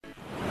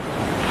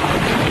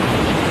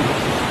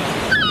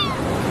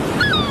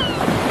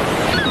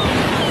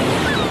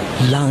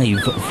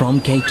Live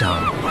from Cape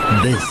Town,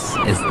 this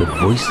is the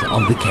Voice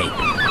of the Cape,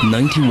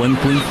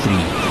 91.3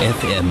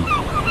 FM.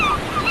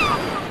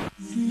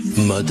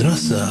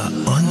 Madrasa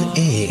on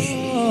Air.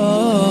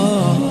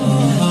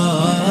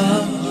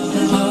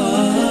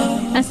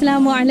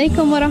 Assalamu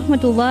alaikum wa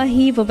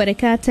rahmatullahi wa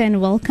barakatuh,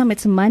 and welcome.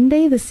 It's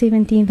Monday, the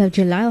 17th of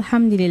July,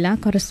 alhamdulillah,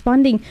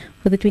 corresponding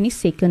with the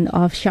 22nd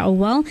of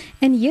Shawwal.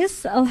 And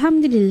yes,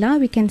 alhamdulillah,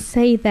 we can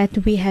say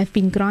that we have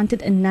been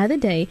granted another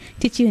day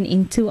to tune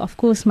into, of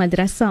course,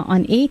 Madrasa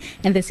on Air,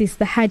 and this is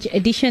the Hajj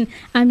edition.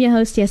 I'm your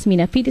host,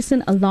 Yasmina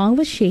Peterson, along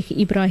with Sheikh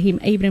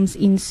Ebrahim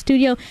in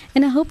studio,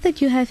 and I hope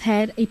that you have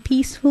had a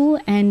peaceful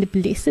and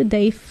blessed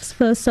day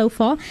so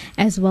far,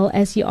 as well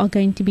as you are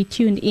going to be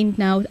tuned in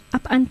now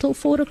up until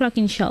 4 o'clock,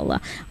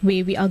 inshallah,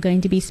 where we are going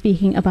to be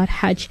speaking about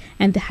Hajj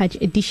and the Hajj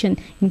edition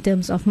in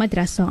terms of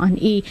Madrasa on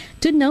Air.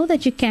 To know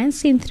that you can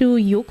send through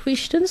your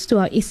questions to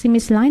our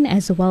SMS line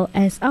as well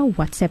as our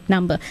WhatsApp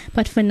number.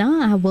 But for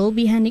now, I will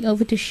be handing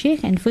over to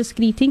Sheikh, and first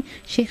greeting,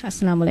 Sheikh,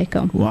 assalamu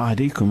alaikum. Wa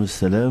alaikum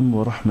assalam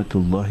wa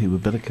rahmatullahi wa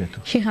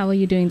barakatuh. Sheikh, how are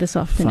you doing this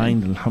afternoon?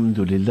 Fine,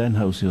 alhamdulillah, and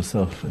how's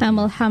yourself?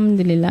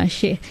 Alhamdulillah,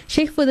 Sheikh.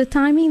 Sheikh, for the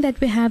timing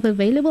that we have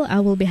available, I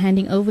will be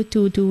handing over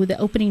to the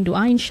opening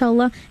dua,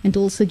 inshallah, and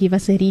also give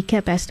us a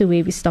recap as to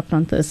where we stopped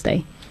on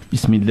Thursday.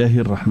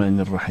 Bismillahir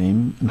Rahmanir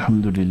Rahim.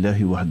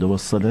 Alhamdulillahi wahda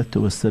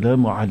wassalatu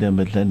wassalamu ala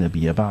man la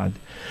nabiyya ba'd.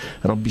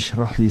 Rabbi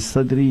shrah li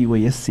sadri wa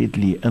yassir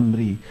li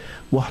amri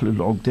wahlul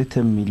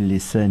 'uqdatan min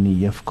lisani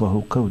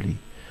yafqahu qawli.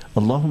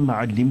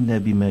 Allahumma 'allimna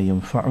bima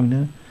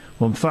yanfa'una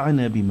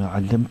wanfa'na bima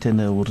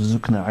 'allamtana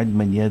warzuqna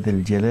 'ilman ya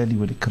dhal jalali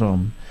wal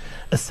ikram.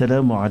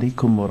 Assalamu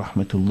alaikum wa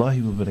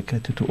rahmatullahi wa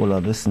barakatuh to all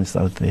our listeners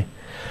out there.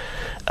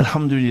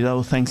 Alhamdulillah,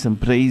 all thanks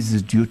and praise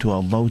is due to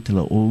Allah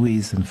Ta'ala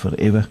always and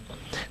forever.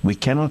 We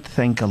cannot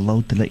thank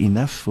Allah Ta'ala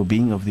enough for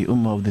being of the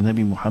Ummah of the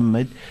Nabi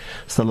Muhammad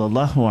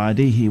sallallahu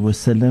alayhi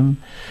wasallam,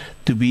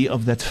 to be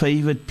of that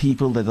favored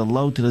people that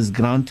Allah Ta'ala has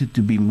granted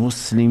to be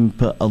Muslim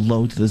per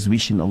Allah Ta'ala's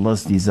wish and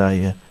Allah's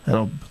desire.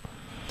 Rabb.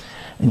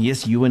 And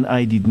yes, you and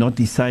I did not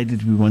decide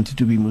that we wanted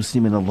to be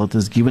Muslim, and Allah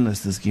has given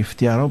us this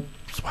gift. Ya Rabb,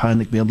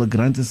 subhanak, may Allah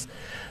grant us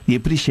the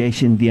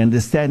appreciation, the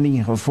understanding,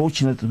 how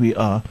fortunate we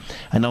are,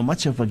 and how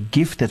much of a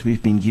gift that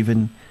we've been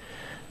given.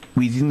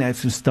 We didn't have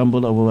to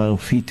stumble over our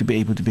feet to be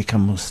able to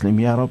become Muslim.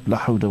 Ya Rab, la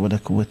hawla wa la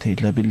quwwata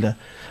illa billah.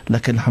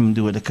 Laka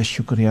alhamdu wa laka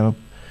shukr, Ya Rab.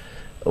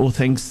 All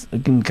thanks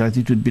and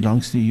gratitude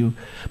belongs to you.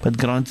 But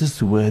grant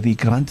us worthy.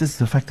 Grant us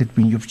the fact that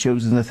when you've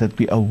chosen us, that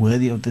we are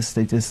worthy of this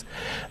status.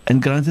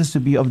 And grant us to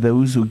be of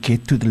those who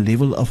get to the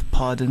level of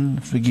pardon,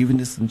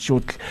 forgiveness, and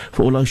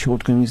for all our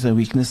shortcomings and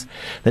weakness,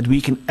 that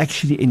we can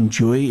actually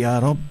enjoy, Ya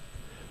Rab,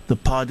 the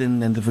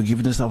pardon and the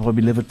forgiveness of our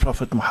beloved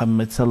Prophet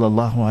Muhammad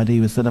sallallahu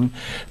alaihi wasallam,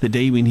 the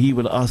day when he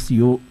will ask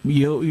you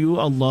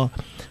Allah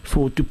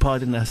to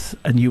pardon us,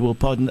 and you will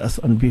pardon us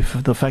on behalf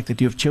of the fact that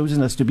you have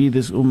chosen us to be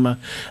this ummah,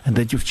 and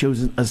that you've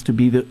chosen us to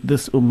be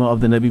this ummah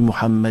of the Nabi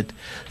Muhammad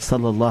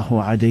sallallahu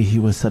alaihi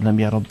wasallam.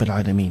 Ya Rabbil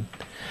Alameen.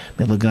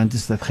 May Allah grant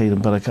us that khair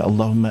and barakah.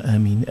 Allahumma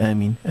ameen,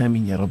 ameen,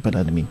 ameen, Ya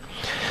Rabbil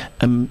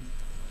Alameen.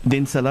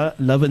 Then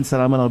love and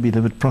salam on our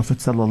beloved Prophet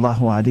sallallahu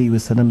alaihi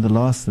wasallam, the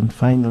last and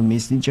final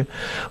messenger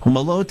whom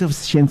Allah has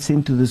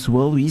sent to this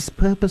world. His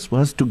purpose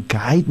was to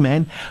guide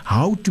man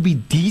how to be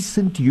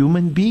decent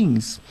human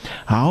beings,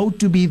 how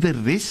to be the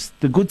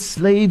good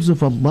slaves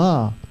of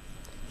Allah.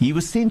 He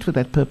was sent for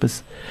that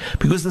purpose,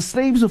 because the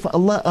slaves of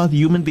Allah are the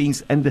human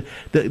beings, and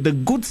the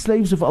good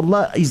slaves of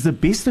Allah is the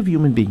best of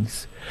human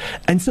beings.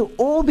 And so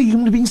all the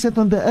human beings that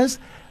on the earth,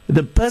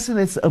 the person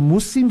that's a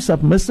Muslim,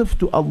 submissive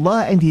to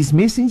Allah and His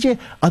Messenger,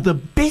 are the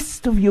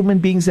best of human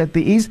beings that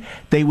there is.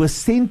 They were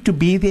sent to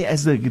be there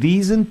as a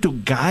reason to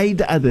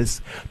guide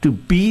others, to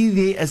be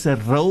there as a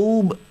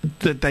role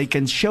that they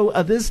can show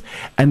others,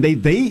 and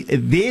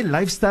their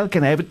lifestyle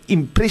can have an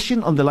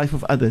impression on the life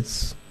of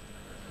others.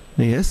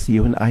 Yes,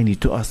 you and I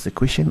need to ask the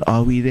question,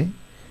 are we there?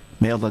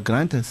 May Allah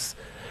grant us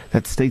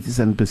that status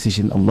and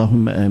position.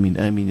 Allahumma ameen,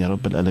 ameen, Ya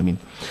Rabbil Alameen.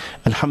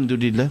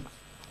 Alhamdulillah.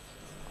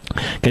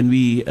 Can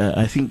we,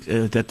 I think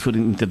that for an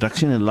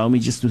introduction, allow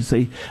us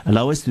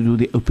to do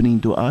the opening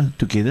dua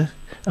together.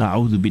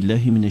 أعوذ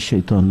بالله من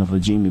الشيطان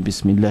الرجيم.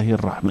 بسم الله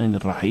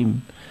الرحمن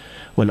الرحيم.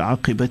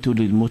 والعاقبة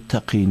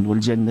للمتقين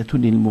والجنة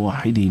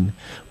للموحدين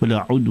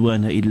ولا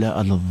عدوان إلا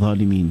على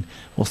الظالمين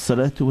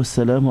والصلاة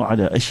والسلام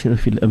على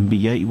أشرف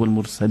الأنبياء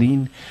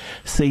والمرسلين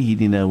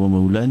سيدنا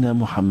ومولانا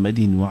محمد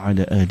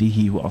وعلى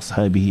آله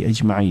وأصحابه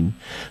أجمعين.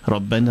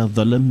 ربنا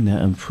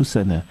ظلمنا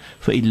أنفسنا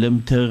فإن لم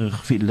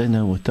تغفر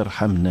لنا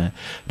وترحمنا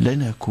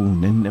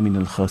لنكونن من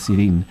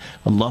الخاسرين.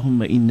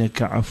 اللهم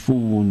إنك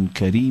عفو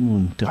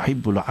كريم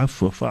تحب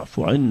العفو فاعف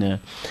عنا.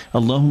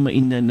 اللهم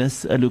إنا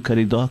نسألك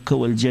رضاك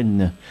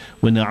والجنة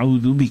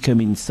ونعوذ بك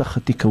من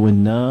سخطك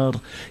والنار.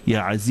 يا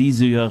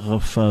عزيز يا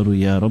غفار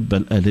يا رب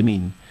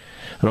العالمين.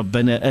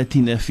 ربنا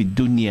آتنا في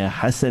الدنيا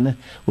حسنة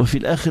وفي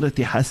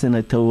الآخرة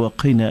حسنة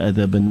وقنا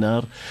عذاب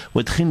النار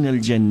وادخلنا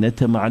الجنة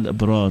مع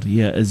الأبرار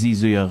يا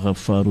عزيز يا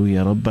غفار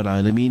يا رب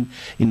العالمين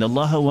إن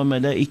الله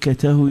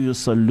وملائكته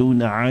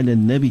يصلون على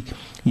النبي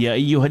يا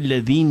أيها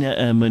الذين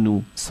آمنوا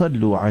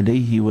صلوا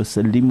عليه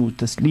وسلموا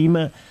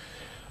تسليما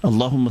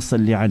اللهم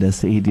صل على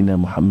سيدنا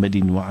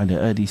محمد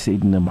وعلى آل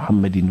سيدنا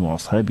محمد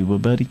وأصحابه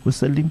وبارك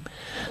وسلم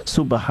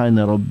سبحان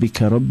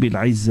ربك رب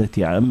العزة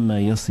عما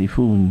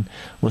يصفون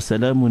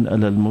وسلام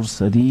على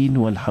المرسلين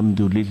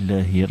والحمد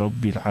لله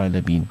رب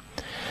العالمين.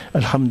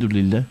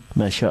 Alhamdulillah,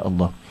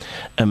 mashallah.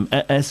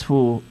 As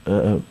for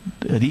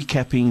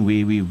recapping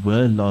where we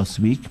were last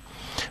week,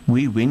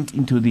 we went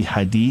into the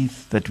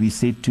hadith that we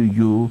said to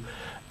you,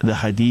 the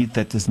hadith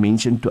that is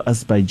mentioned to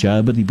us by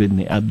Jabir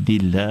ibn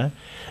Abdullah,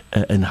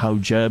 and how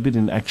Jabir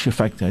in actual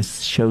fact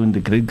has shown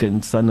the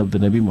great-grandson of the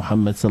Nabi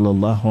Muhammad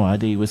sallallahu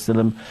alayhi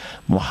wasallam,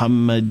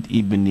 Muhammad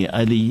ibn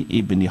Ali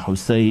ibn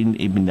Hussein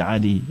ibn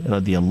Ali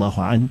radiyallahu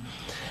an,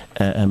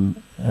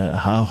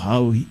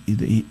 how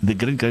the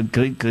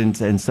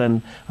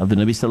great-grandson of the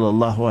Nabi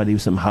sallallahu alayhi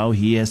wasallam, how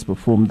he has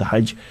performed the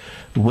Hajj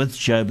with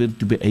Jabir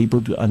to be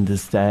able to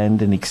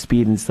understand and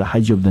experience the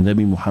Hajj of the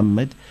Nabi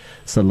Muhammad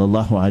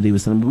sallallahu alayhi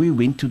wasallam. We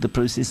went to the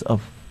process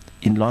of,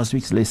 in last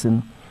week's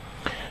lesson,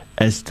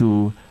 as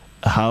to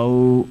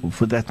how,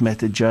 for that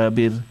matter,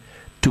 Jabir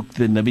took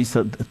the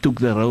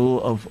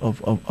role of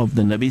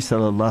the Nabi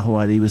sallallahu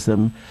alaihi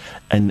wasallam,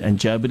 and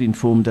Jabir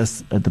informed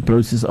us the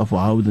process of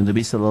how the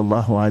Nabi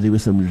sallallahu alaihi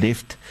wasallam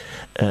left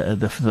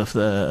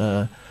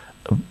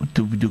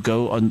to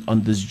go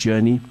on this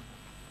journey,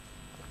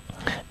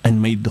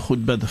 and made the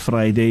khutbah the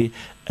Friday,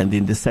 and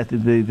then the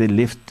Saturday they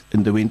left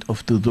and they went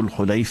off to Dhul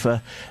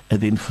Hulayfa,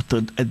 and then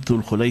at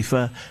Dhul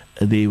Hulayfa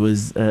there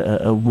was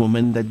a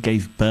woman that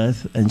gave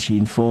birth, and she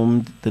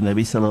informed the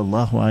Nabi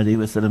sallallahu alaihi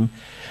wasallam.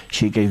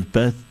 She gave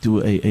birth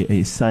to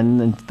a son,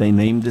 and they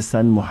named the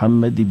son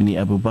Muhammad ibn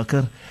Abu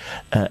Bakr,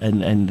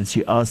 and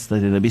she asked that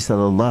the Nabi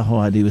sallallahu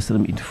alaihi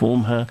wasallam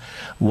inform her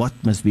what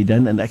must be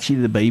done. And actually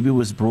the baby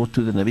was brought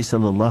to the Nabi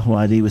sallallahu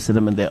alaihi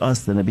wasallam, and they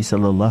asked the Nabi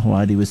sallallahu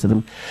alaihi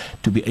wasallam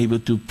to be able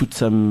to put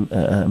some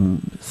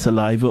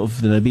saliva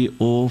of the Nabi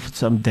or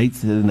some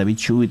dates that the Nabi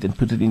chewed and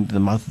put it into the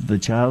mouth of the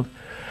child.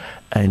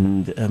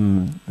 And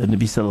the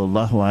Nabi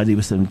sallallahu alaihi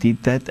wasallam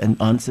did that and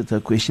answered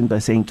her question by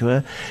saying to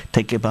her,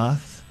 take a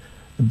bath,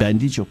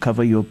 bandage or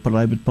cover your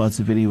private parts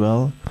very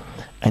well,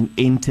 and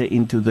enter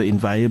into the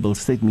inviolable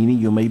state, meaning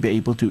you may be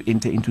able to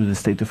enter into the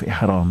state of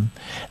ihram.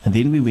 And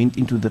then we went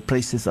into the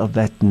process of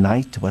that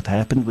night, what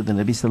happened with the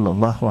Nabi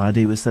sallallahu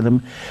alaihi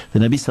wasallam. The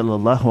Nabi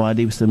sallallahu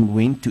alaihi wasallam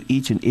went to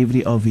each and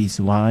every of his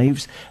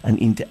wives and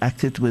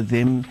interacted with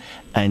them,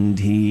 and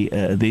he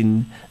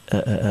then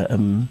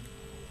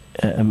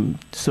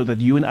so that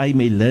you and I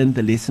may learn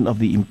the lesson of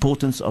the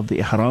importance of the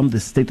ihram, the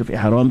state of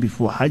ihram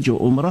before Hajj or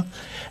Umrah,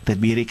 that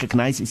we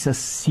recognize it's a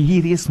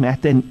serious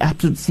matter, and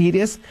absolute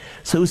serious,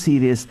 so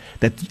serious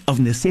that of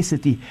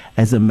necessity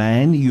as a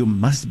man you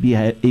must be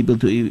able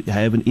to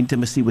have an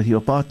intimacy with your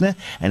partner,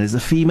 and as a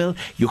female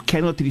you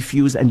cannot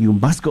refuse, and you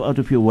must go out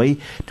of your way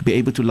to be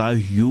able to allow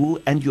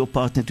you and your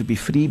partner to be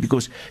free,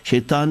 because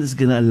shaitan is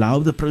going to allow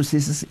the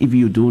processes if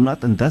you do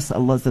not. And thus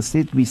Allah says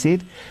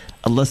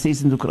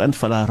in the Quran,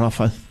 فَلَا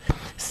رَفَثْ.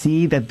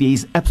 See that there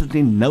is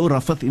absolutely no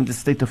rafath in the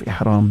state of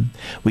ihram.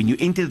 When you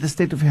enter the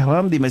state of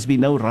ihram, there must be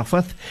no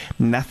rafath,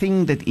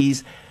 nothing that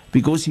is,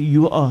 because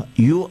you are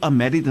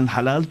married and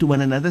halal to one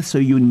another, so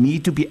you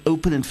need to be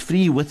open and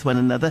free with one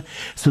another,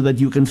 so that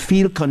you can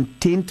feel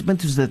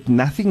contentment, so that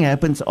nothing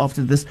happens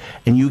after this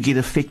and you get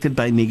affected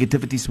by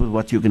negativities with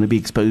what you're going to be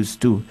exposed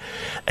to.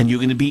 And you're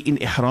going to be in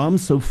ihram,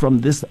 so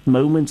from this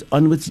moment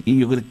onwards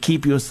you're going to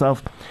keep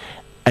yourself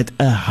at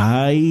a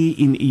high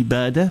in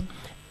ibadah,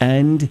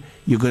 and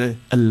you're going to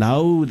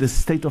allow the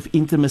state of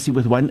intimacy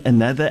with one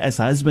another as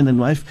husband and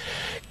wife.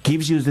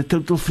 Gives you the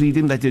total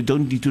freedom that you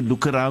don't need to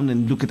look around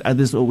and look at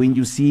others, or when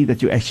you see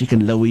that you actually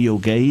can lower your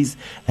gaze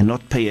and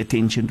not pay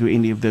attention to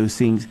any of those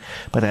things,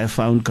 but have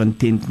found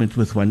contentment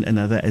with one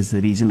another as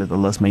the reason that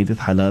Allah has made it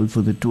halal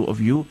for the two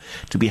of you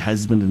to be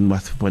husband and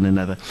wife with one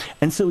another.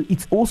 And so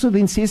it also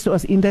then says to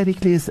us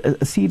indirectly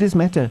a serious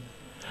matter.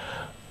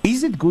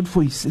 Is it good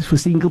for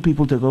single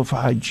people to go for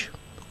Hajj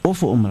or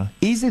for Umrah?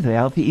 Is it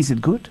healthy? Is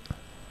it good?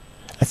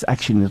 It's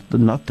actually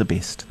not the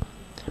best,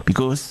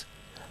 because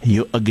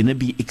you are going to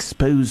be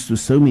exposed to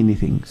so many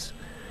things.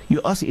 You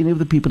ask any of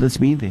the people that's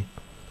been there,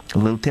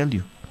 they'll tell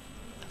you.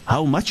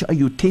 How much are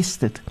you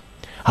tested?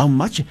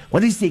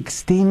 What is the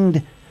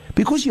extent?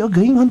 Because you're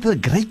going on to the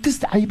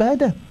greatest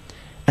ibadah.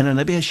 And the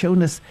Nabi has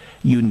shown us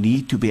you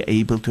need to be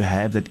able to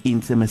have that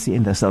intimacy.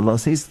 And as Allah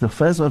says, the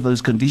first of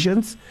those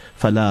conditions,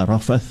 فَلَا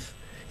رَفَثْ.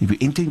 If you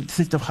enter the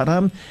state of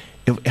ihram,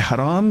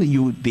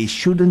 there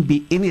shouldn't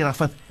be any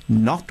rafath,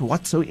 not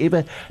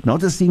whatsoever,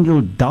 not a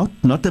single dot,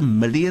 not a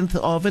millionth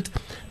of it,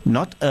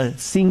 not a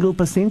single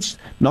percent,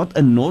 not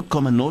a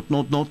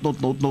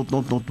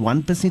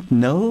 0.0000001%.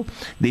 No,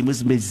 there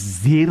must be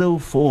zero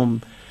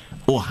form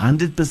or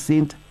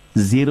 100%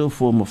 zero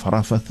form of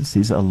rafath,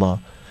 says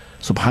Allah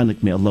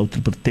Subhanak, may Allah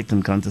to protect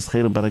and grant us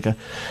khair and barakah.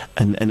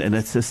 And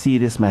it's a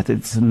serious matter.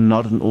 It's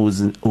not an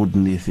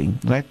ordinary thing,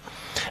 right?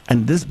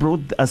 And this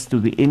brought us to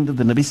the end of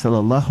the Nabi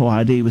sallallahu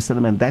alayhi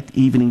wasallam. And that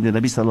evening, the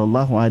Nabi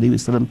sallallahu alayhi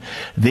wasallam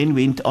then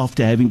went,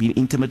 after having been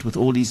intimate with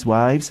all his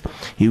wives,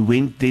 he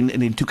went then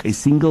and then took a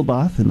single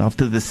bath. And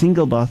after the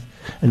single bath,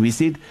 and we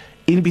said,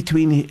 in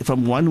between,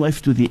 from one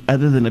wife to the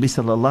other, the Nabi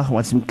sallallahu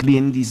alaihi wasallam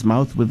cleaned his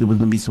mouth with the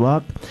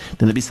miswak.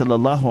 The Nabi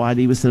sallallahu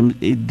alaihi wasallam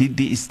did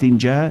the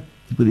istinja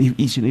with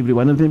each and every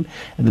one of them,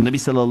 and the Nabi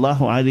sallallahu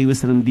alaihi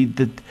wasallam did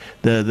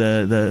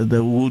the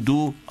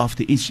wudu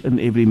after each and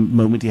every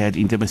moment he had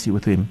intimacy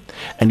with them,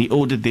 and he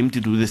ordered them to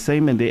do the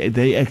same, and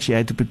they actually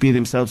had to prepare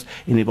themselves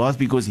in a bath,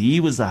 because he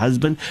was the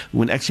husband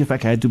who in actual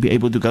fact had to be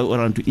able to go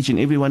around to each and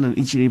every one, and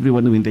each and every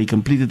one, when they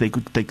completed, they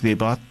could take their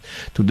bath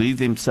to leave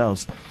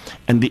themselves.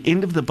 And the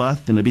end of the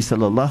bath, the Nabi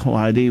sallallahu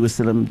alaihi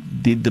wasallam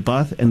did the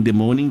bath, and the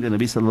morning the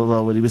Nabi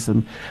sallallahu alaihi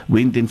wasallam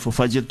went in for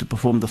Fajr to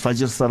perform the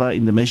Fajr Salah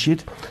in the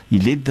masjid. He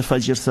led the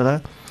Fajr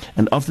Salah,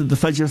 and after the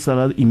Fajr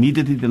Salah,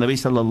 immediately the Nabi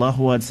sallallahu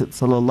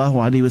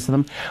alaihi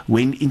wasallam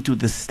went into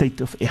the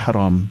state of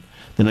Ihram.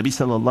 The Nabi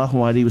sallallahu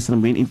alaihi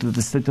wasallam went into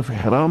the state of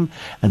Ihram,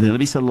 and the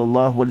Nabi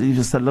sallallahu alaihi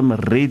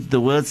wasallam read the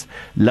words,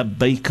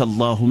 Labbaik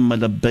Allahumma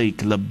labbaik,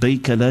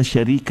 labbaik la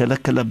sharika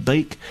laka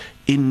labbaik,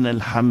 innal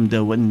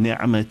hamda wan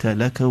ni'mata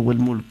laka wal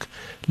mulk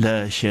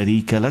la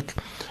sharika lak.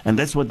 And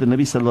that's what the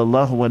Nabi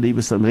sallallahu alaihi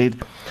wasallam read.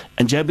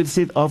 And Jabir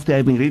said, after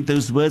having read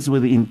those words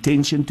with the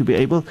intention to be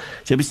able,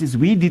 Jabir says,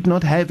 we did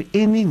not have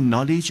any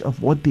knowledge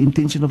of what the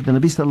intention of the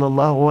Nabi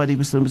sallallahu alaihi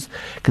wasallam was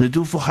going to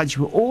do for Hajj.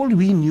 All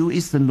we knew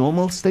is the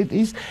normal state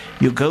is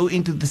you go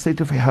into the state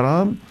of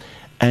Ihram,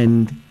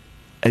 and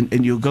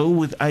you go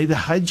with either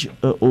Hajj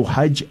or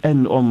Hajj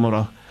and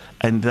Umrah,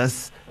 and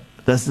thus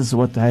this is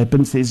what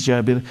happened, says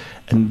Jabir.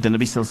 And the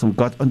Nabi sallallahu alaihi wasallam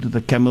got onto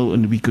the camel,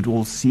 and we could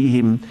all see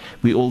him.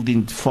 We all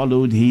then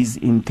followed his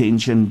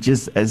intention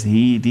just as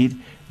he did.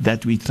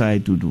 That we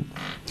tried to do.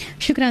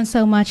 Shukran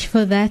so much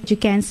for that. You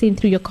can send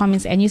through your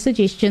comments and your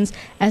suggestions,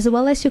 as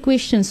well as your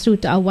questions, through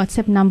to our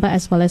WhatsApp number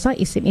as well as our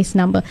SMS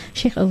number.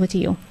 Sheikh, over to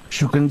you.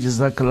 Shukran,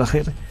 jazakallah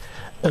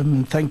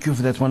khair. Thank you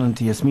for that one,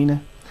 Auntie Yasmina.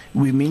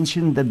 We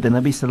mentioned that the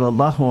Nabi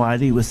sallallahu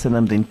alaihi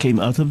wasallam then came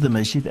out of the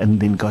masjid and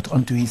then got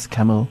onto his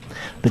camel.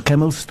 The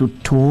camel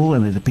stood tall,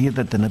 and it appeared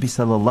that the Nabi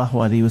sallallahu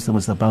alaihi wasallam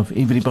was above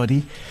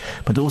everybody,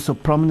 but also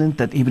prominent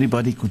that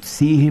everybody could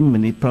see him,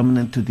 and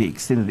prominent to the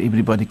extent that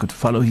everybody could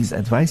follow his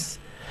advice.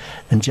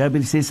 And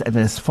Jabir says, and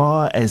as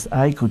far as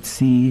I could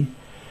see,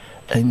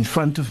 in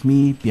front of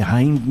me,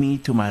 behind me,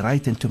 to my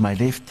right and to my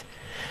left,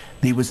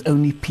 there was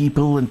only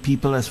people and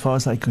people as far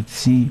as I could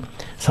see.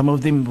 Some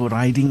of them were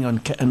riding on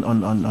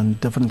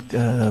different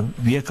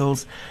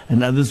vehicles,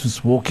 and others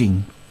was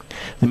walking.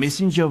 The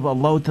Messenger of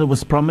Allah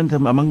was prominent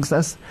amongst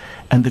us,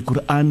 and the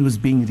Quran was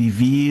being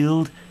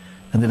revealed,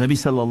 and the Nabi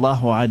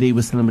sallallahu alaihi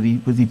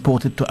wasallam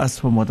reported to us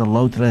from what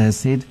Allah has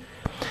said.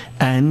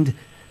 And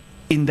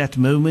in that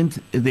moment,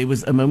 there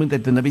was a moment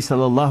that the Nabi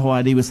sallallahu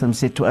alaihi wasallam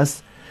said to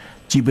us,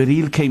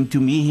 Jibreel came to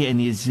me and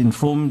he has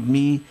informed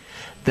me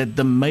that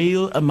the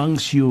male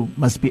amongst you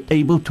must be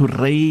able to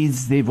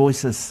raise their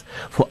voices,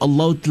 for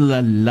Allah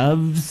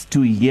loves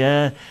to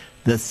hear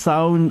the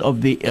sound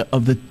of the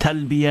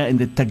talbiyah and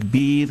the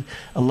takbir.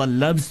 Allah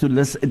loves to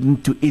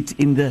listen to it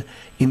in the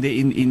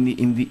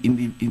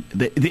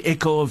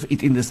echo of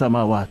it in the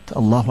samawat.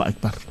 Allahu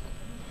Akbar.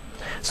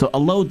 So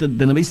Allah, the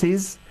Nabi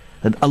says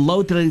that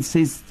Allah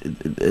says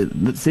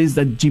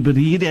that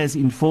Jibreel has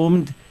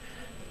informed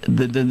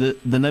the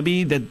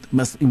Nabi that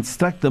must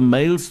instruct the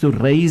males to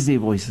raise their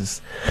voices.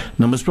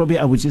 Now, most probably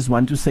I would just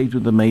want to say to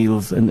the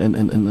males,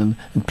 and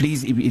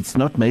please, if it's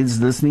not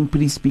males listening,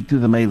 please speak to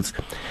the males.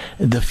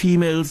 The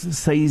females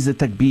say the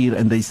takbir,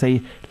 and they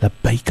say,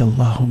 Labbaik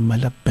Allahumma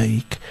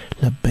labbaik,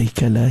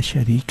 labbaik la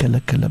sharika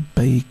laka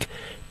labbaik,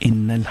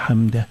 innal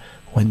hamda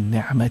wan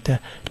ni'mata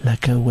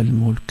laka wal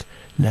mulk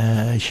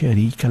la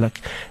sharika lak.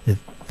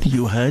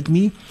 You heard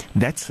me?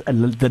 That's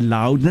the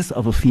loudness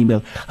of a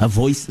female. Her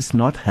voice is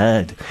not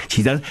heard.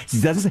 She doesn't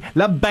say,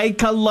 Labbaik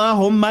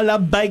Allahumma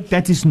labbaik.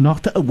 That is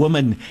not a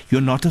woman. You're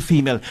not a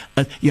female.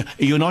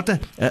 You're not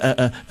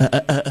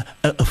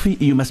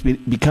you must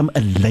become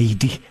a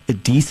lady, a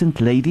decent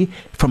lady.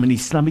 From an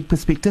Islamic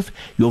perspective,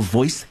 your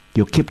voice,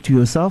 you're kept to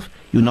yourself,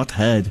 you're not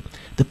heard.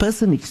 The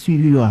person next to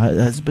you, your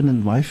husband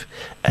and wife,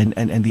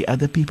 and the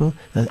other people,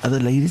 the other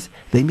ladies,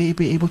 they may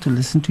be able to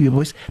listen to your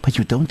voice, but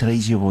you don't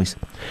raise your voice.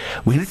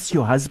 When it's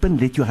your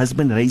husband, let your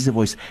husband raise the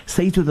voice.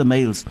 Say to the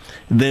males,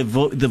 the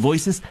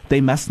voices,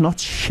 they must not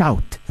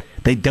shout.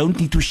 They don't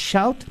need to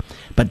shout,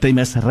 but they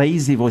must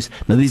raise their voice.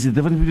 Now, there's a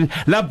difference between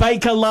Labbaik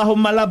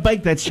Allahumma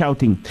labbaik, that's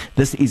shouting.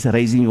 This is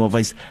raising your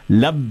voice.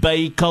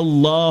 Labbaik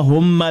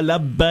Allahumma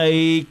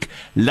labbaik,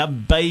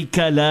 labbaik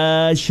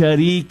la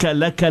sharika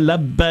laka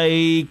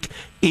labbaik,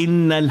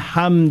 innal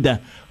hamda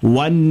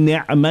wan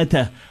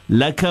ni'mata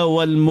laka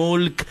wal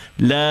mulk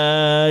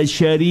la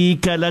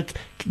sharika lak.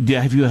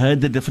 have you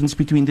heard the difference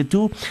between the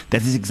two?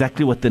 That is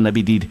exactly what the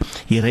Nabi did.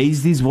 He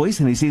raised his voice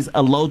and he says,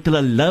 Allah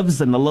Ta'ala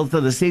loves, and Allah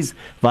Ta'ala says,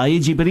 via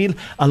Jibreel,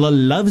 Allah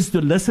loves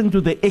to listen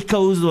to the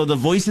echoes or the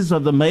voices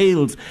of the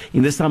males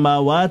in the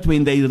samawat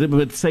when they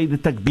say the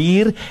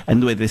takbir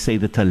and when they say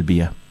the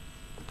talbiyah.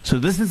 So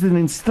this is an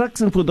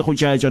instruction for the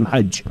Hujjaj on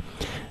Hajj,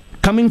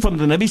 coming from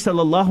the Nabi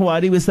sallallahu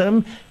alaihi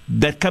wasallam,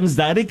 that comes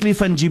directly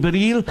from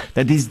Jibreel,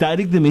 that is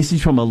direct the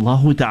message from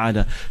Allah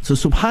Ta'ala. So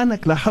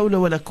subhanak la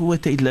hawla wa la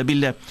quwwata illa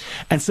billah.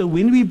 And so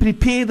when we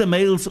prepare the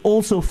males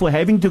also for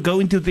having to go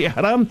into the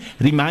ihram,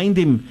 remind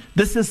him,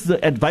 this is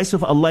the advice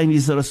of Allah and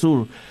His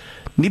Rasul.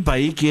 The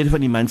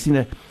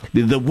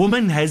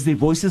woman has their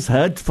voices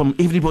heard from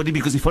everybody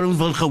because if vrouens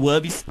wil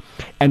gehoor wees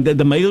and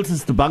the males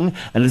is te bang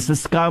and is te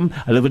skaam,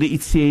 hulle wil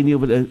iets sê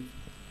nie.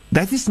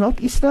 That is not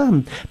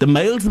Islam. The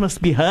males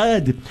must be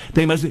heard.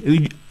 They must,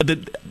 even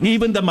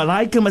the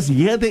malaika must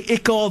hear the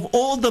echo of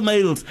all the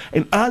males.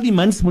 And Ali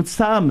mans moet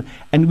saam.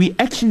 And we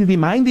actually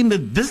remind him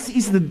that this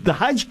is the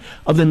Hajj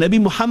of the Nabi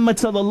Muhammad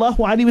sallallahu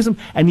alaihi wasallam.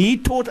 And he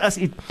taught us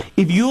it.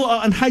 If you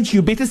are on Hajj,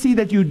 you better see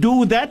that you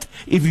do that.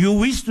 If you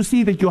wish to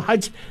see that your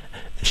Hajj,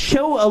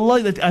 show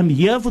Allah that I'm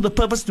here for the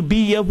purpose to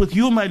be here with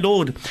you, my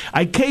Lord.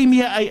 I came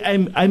here,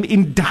 I'm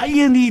in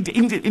dire need,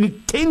 in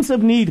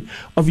intensive need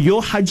of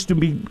your Hajj to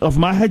be, of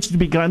my Hajj to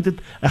be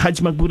granted, a Hajj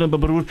Maqbool and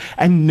Mabrur,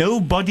 and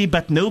nobody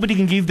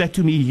can give that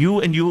to me,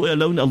 you and you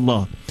alone,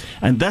 Allah.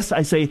 And thus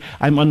I say,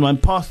 I'm on my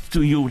path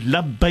to you,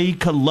 labbaik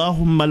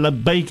Allahumma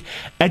labbaik,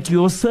 at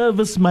your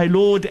service, my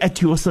Lord,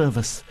 at your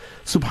service.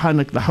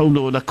 Subhanak la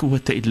hawla wa la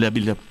quwwata illa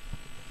billah.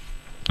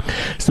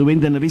 So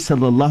when the Nabi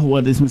sallallahu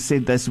alaihi wasallam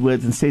said those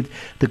words and said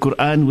the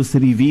Quran was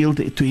revealed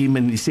to him,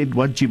 and he said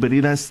what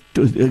Jibreel has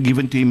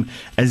given to him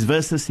as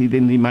verses, he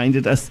then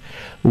reminded us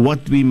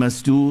what we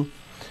must do.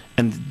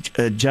 And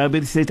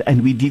Jabir said,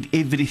 and we did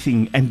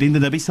everything. And then the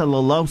Nabi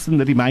sallallahu alaihi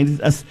wasallam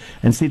reminded us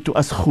and said to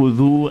us,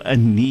 khudhu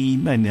anni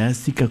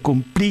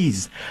manasikakum,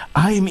 please,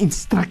 I am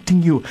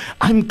instructing you,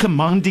 I'm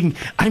commanding,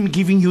 I'm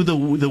giving you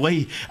the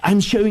way, I'm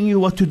showing you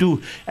what to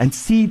do, and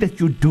see that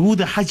you do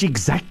the Hajj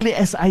exactly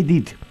as I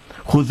did.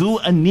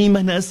 خذوا أني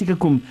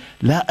مناسككم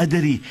لا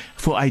أدري,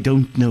 for I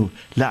don't know,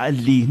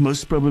 لعلي,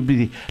 most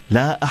probably,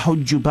 لا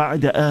أحج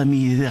بعد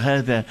آمي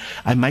هذا,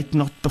 I might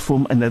not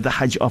perform another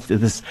Hajj after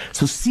this.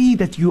 So see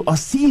that you are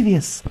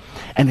serious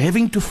and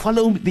having to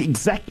follow the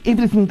exact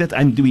everything that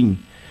I'm doing.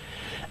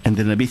 And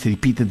the Nabi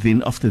repeated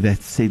then after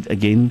that, said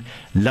again,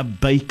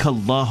 labbaik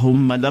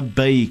Allahumma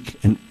labbaik.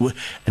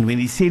 And when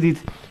he said it,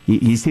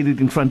 he said it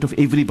in front of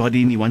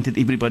everybody, and he wanted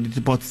everybody to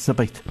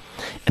participate.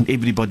 And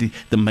everybody,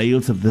 the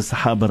males of the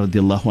Sahaba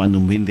radiallahu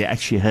anhum, when they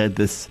actually heard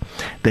this,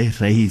 they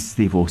raised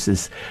their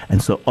voices.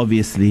 And so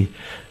obviously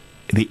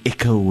the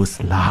echo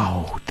was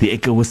loud. The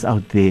echo was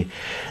out there.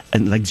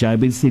 And like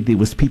Jabir said, there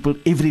was people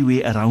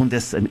everywhere around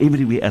us and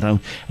everywhere around.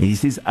 And he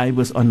says, I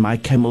was on my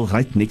camel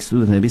right next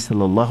to the Nabi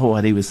sallallahu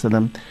alaihi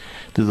wasallam,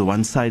 to the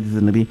one side of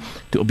the Nabi,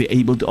 to be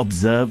able to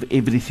observe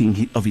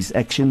everything of his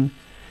action,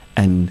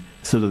 and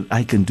so that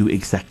I can do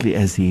exactly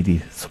as he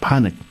did.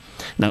 Subhanak.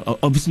 Now,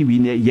 obviously, we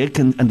here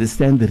can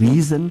understand the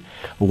reason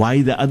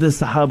why the other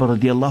Sahaba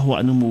radiallahu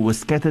anhum who were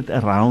scattered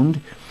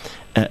around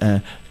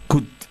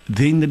could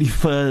then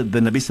refer the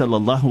Nabi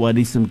sallallahu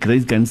alaihi wasallam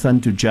great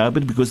grandson to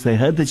Jabir, because they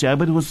heard that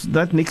Jabir was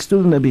right next to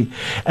the Nabi,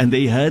 and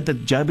they heard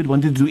that Jabir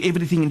wanted to do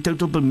everything in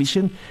total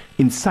permission,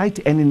 in sight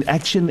and in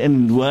action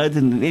and in word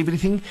and in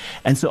everything.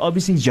 And so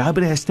obviously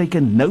Jabir has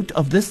taken note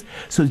of this.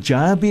 So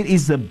Jabir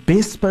is the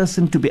best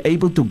person to be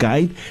able to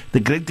guide the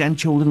great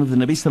grandchildren of the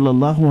Nabi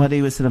sallallahu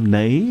alaihi wasallam.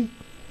 Nay,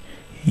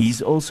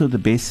 he's also the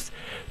best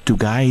to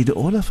guide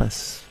all of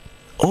us,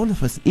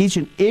 each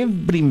and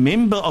every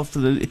member of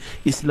the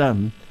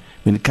Islam,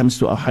 when it comes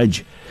to our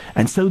Hajj.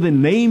 And so the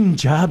name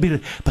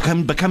Jabir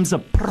becomes a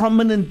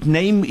prominent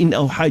name in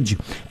our Hajj,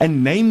 a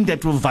name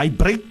that will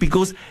vibrate,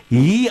 because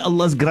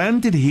Allah's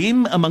granted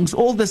him amongst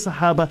all the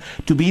Sahaba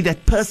to be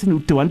that person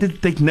who wanted to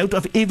take note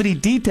of every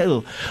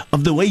detail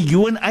of the way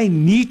you and I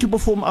need to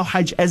perform our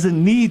Hajj as a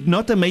need,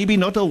 not a maybe,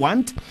 not a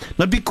want,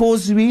 not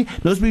because we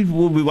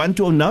want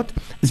to or not.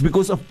 It's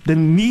because of the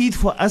need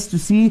for us to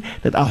see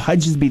that our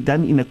Hajj is be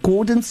done in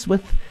accordance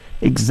with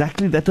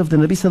exactly that of the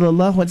Nabi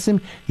sallallahu alaihi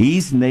wasallam.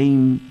 His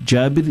name,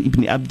 Jabir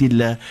ibn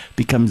Abdullah,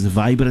 becomes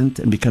vibrant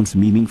and becomes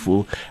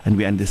meaningful, and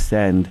we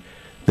understand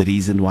the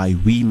reason why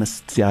we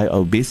must try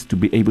our best to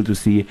be able to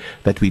see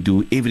that we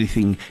do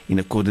everything in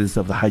accordance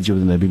of the Hajj of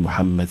the Nabi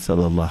Muhammad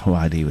sallallahu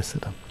alaihi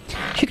wasallam.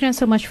 Shukran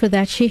so much for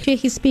that, Sheikh.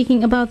 He's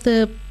speaking about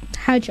the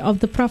Hajj of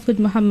the Prophet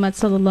Muhammad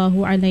sallallahu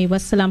alaihi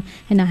wasallam,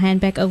 and I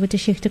hand back over to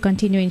Sheikh to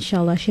continue,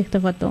 inshallah. Sheikh,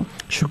 tafaddal.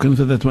 Shukran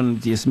for that one,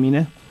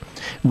 Yasmina.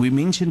 We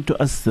mentioned to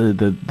us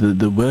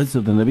the words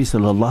of the Nabi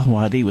sallallahu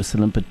alaihi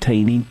wasallam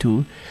pertaining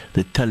to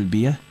the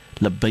talbiyah,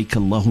 labbaik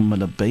Allahumma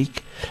labbaik,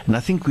 and I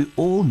think we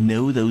all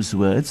know those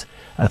words.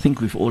 I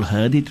think we've all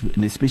heard it,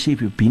 and especially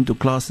if you've been to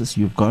classes,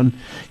 you've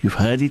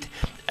heard it,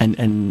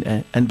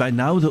 and by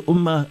now the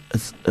ummah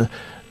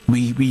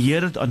we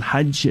hear it on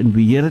Hajj, and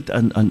we hear it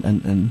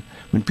on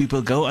when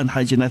people go on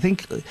Hajj, and I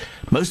think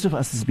most of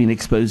us has been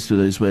exposed to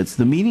those words.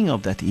 The meaning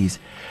of that is,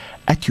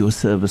 at your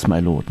service, my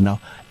Lord. Now,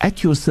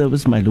 at your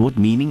service, my Lord,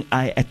 meaning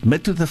I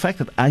admit to the fact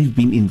that I've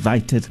been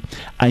invited.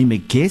 I'm a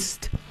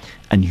guest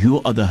and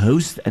you are the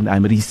host, and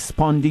I'm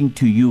responding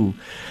to you.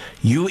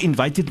 You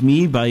invited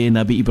me by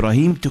Nabi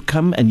Ebrahim to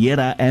come, and here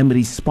I am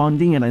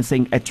responding, and I'm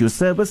saying, at your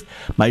service,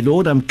 my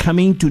Lord, I'm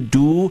coming to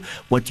do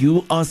what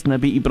you asked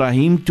Nabi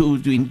Ebrahim to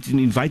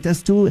invite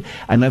us to,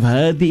 and I've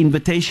heard the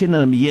invitation,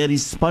 and I'm here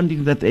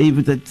responding to that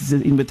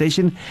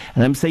invitation,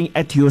 and I'm saying,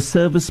 at your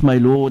service, my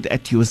Lord,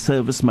 at your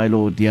service, my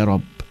Lord, Ya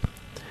Rabb,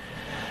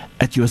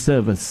 at your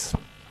service.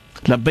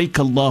 Labbaik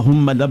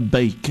Allahumma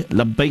labbaik,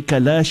 labbaik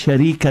la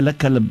sharika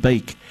laka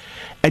labbaik.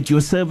 At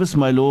your service,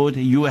 my Lord,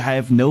 you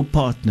have no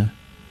partner.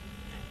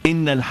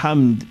 Inna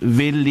alhamd,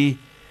 verily,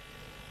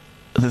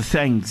 the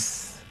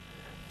thanks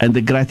and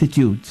the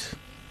gratitude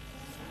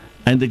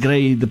and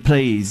the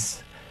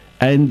praise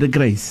and the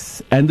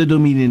grace and the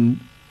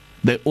dominion,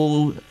 they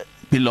all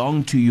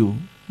belong to you.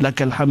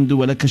 Laka alhamdu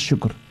wa laka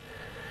shukr.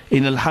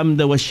 In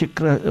alhamda wa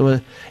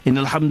shukra, in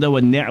alhamda wa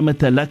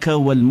ni'mata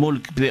laka wal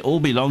mulk, they all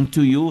belong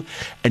to you,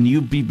 and you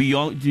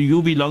belong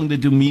the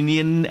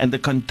dominion and the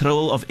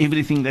control of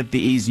everything that there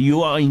is.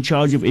 You are in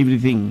charge of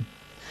everything.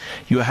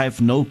 You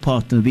have no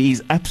partner. There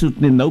is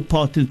absolutely no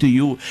partner to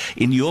you.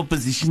 In your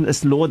position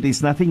as Lord,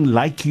 there's nothing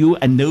like you,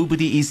 and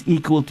nobody is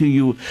equal to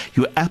you.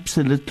 You're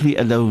absolutely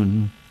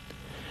alone.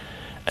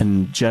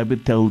 And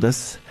Jabir told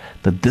us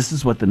that this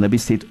is what the Nabi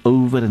said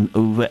over and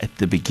over at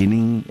the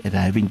beginning, and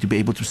having to be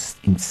able to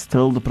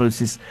instill the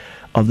process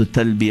of the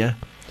talbiyah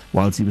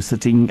whilst he was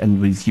sitting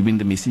and was giving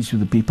the message to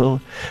the people.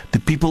 The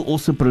people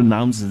also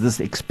pronounced this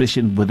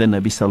expression with the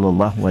Nabi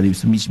sallallahu alaihi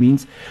wasallam, which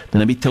means the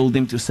Nabi told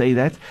them to say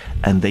that,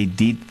 and they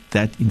did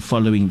that in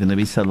following the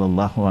Nabi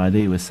sallallahu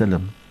alaihi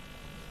wasallam.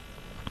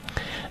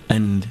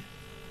 And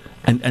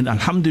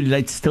alhamdulillah,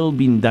 it's still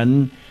been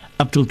done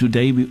up till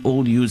today. We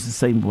all use the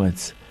same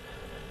words.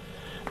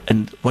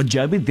 And what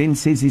Jabir then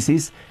says, he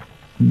says,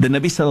 the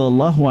Nabi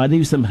sallallahu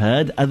alaihi wasallam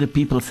heard other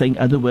people saying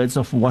other words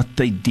of what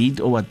they did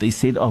or what they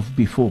said of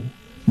before.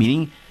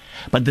 Meaning,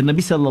 but the Nabi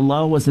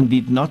sallallahu alaihi wasallam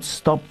did not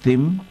stop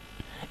them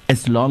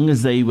as long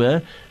as they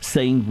were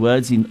saying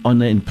words in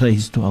honor and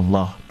praise to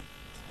Allah.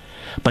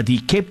 But he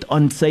kept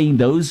on saying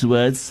those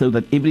words so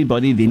that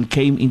everybody then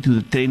came into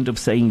the trend of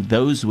saying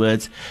those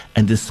words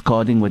and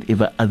discarding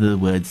whatever other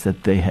words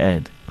that they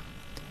had.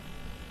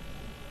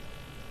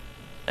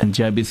 And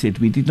Jabir said,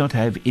 we did not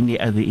have any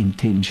other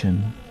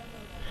intention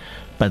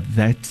but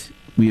that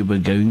we were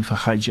going for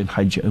Hajj and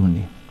Hajj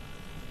only,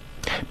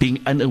 being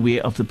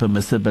unaware of the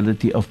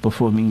permissibility of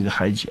performing the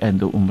Hajj and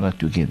the Umrah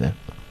together.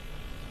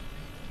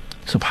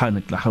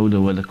 Subhanak la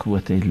hawla wa la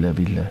quwwata illa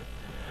billah.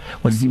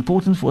 What is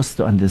important for us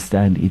to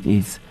understand, it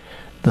is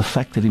the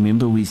fact that,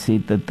 remember, we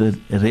said that the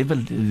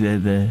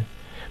Nabi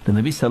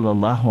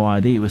sallallahu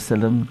alayhi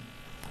wasallam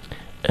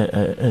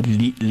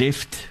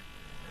left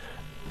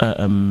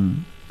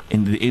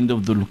in the end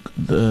of the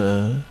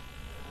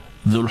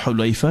Dhul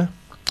Hulayfa.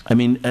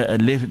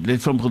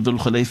 Left from Dhul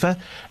Hulayfa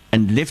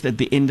and left at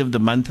the end of the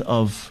month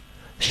of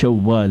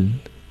Shawwal.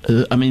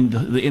 The end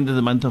of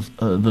the month of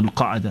Dhul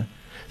Qa'dah,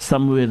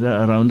 somewhere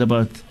around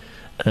about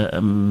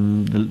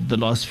the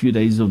last few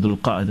days of Dhul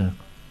Qa'dah.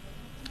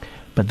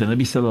 But the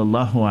Nabi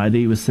sallallahu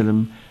alayhi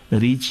wasallam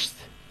reached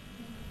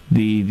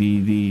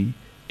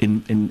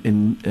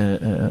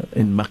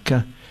in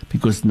Makkah,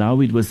 because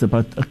now it was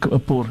about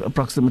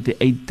approximately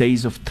 8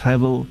 days of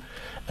travel,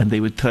 and they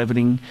were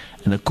traveling.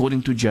 And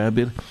according to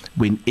Jabir,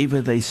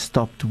 whenever they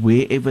stopped,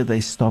 wherever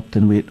they stopped,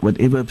 and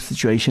whatever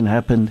situation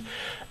happened,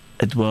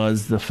 it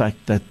was the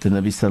fact that the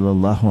Nabi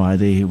sallallahu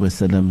alayhi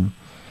wasallam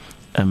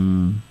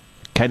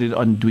carried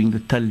on doing the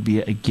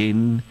talbiyah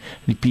again,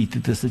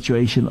 repeated the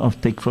situation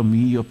of take from me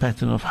your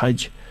pattern of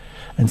Hajj,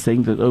 and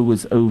saying that it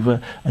was over.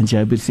 And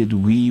Jabir said,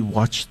 we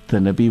watched the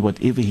Nabi,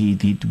 whatever he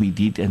did, we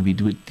did, and we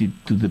did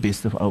to the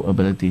best of our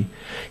ability.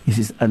 He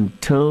says,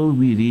 until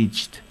we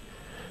reached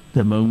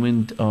the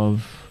moment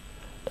of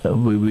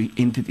where we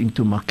entered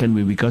into Makkah, and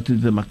when we got to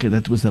the Makkah,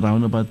 that was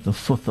around about the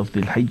 4th of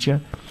Dhul Hijjah.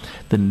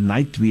 The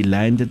night we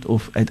landed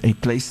off at a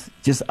place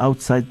just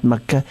outside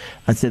Makkah,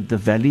 outside the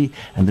valley,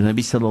 and the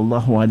Nabi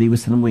sallallahu alaihi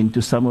wasallam went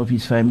to some of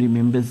his family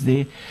members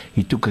there.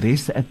 He took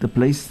rest at the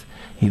place.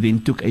 He then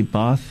took a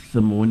bath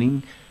the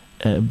morning,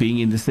 being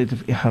in the state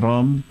of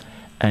Ihram,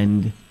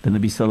 and the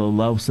Nabi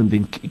sallallahu alaihi wasallam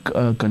then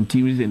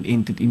continued and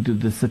entered into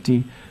the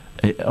city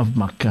of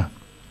Makkah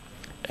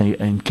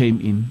and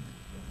came in.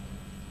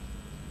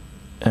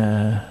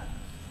 And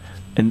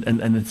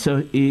so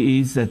it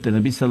is that the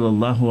Nabi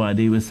sallallahu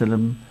alaihi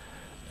wasallam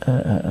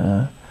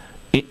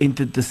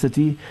entered the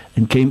city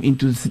and came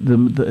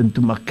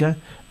into Makkah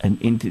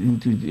and entered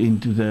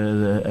into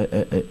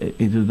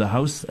the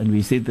house. And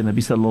we said the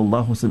Nabi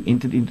sallallahu alaihi wasallam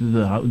entered into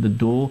the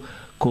door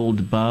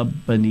called Bab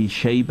Bani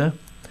Shayba,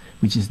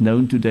 which is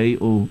known today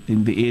or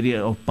in the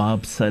area of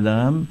Bab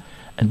Salam.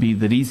 And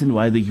the reason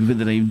why they give it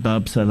the name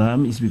Bab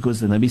Salam is because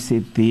the Nabi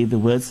said there the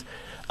words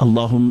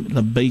Allahumma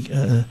labbaik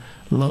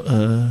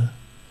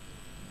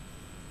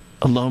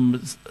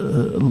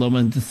اللهم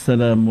أنت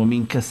السلام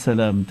ومنك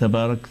السلام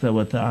تباركت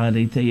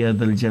وتعاليت يا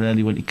ذا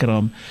الجلال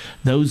والإكرام.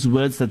 Those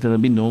words that the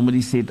Nabi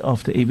normally said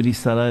after every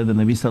salah, the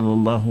Nabi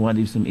sallallahu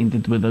alayhi wa sallam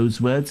ended with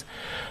those words.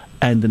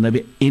 And the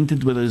Nabi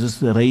entered with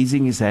those,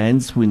 raising his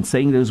hands when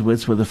saying those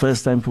words for the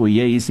first time for a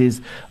year. He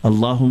says,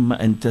 Allahumma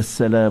anta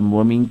salam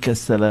wa minka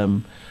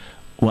salam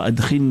wa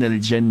adkhilna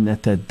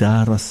al-jannata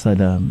dar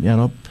as-salam. Ya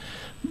Rabb,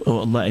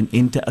 oh Allah, and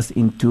enter us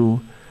into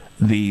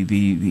the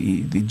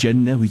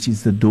Jannah, which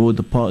is the door,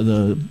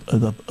 the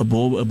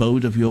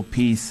abode of your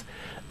peace,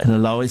 and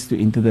allow us to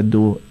enter that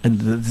door. And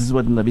this is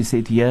what the Nabi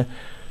said here.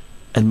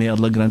 And may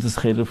Allah grant us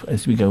khair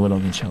as we go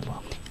along,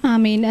 inshallah.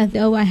 Ameen.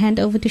 I hand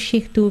over to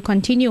Sheikh to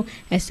continue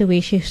as to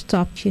where Sheikh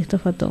stopped. Sheikh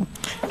Tafadol.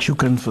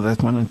 Shukran for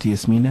that one, Auntie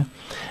Yasmina.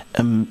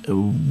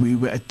 We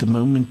were at the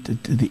moment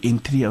at the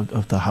entry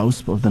of the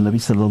house of the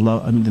Nabi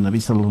sallallahu, the Nabi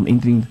sallallahu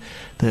entering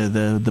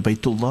the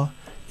Baytullah,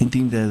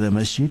 entering the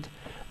masjid.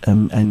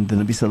 And the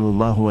Nabi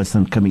sallallahu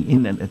alaihi wasallam coming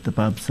in, and at the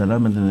Bab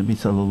Salam, and the Nabi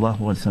sallallahu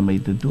alaihi wasallam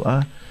made the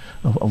dua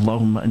of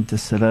Allahumma anta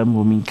salam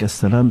wa minka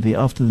salam.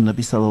 Thereafter the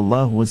Nabi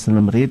sallallahu alaihi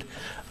wasallam read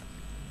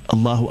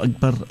Allahu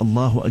Akbar,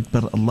 Allahu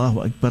Akbar, Allahu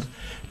Akbar,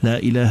 La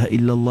ilaha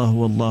illallah,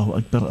 Wallahu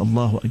Akbar,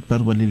 Allahu Akbar,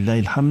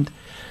 Walillahi alhamd.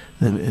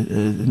 The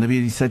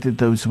Nabi recited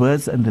those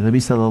words, and the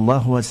Nabi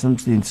sallallahu alaihi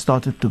wasallam then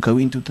started to go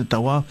into the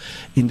tawaf,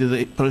 into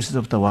the process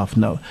of tawaf.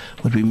 Now,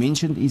 what we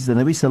mentioned is the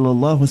Nabi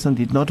sallallahu alaihi wasallam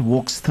did not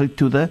walk straight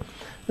to the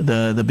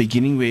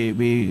beginning where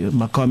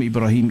Maqam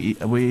Ebrahim,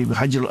 where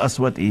Hajj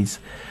al-Aswad is.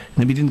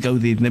 Nabi didn't go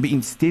there. Nabi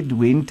instead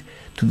went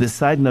to the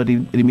side. Now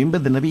remember,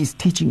 the Nabi is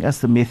teaching us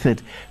the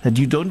method that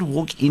you don't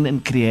walk in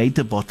and create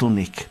a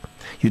bottleneck.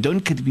 You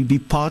don't be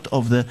part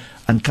of the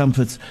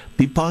uncomforts,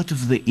 be part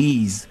of the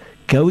ease.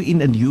 Go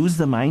in and use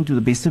the mind to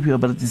the best of your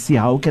ability to see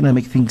how can I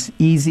make things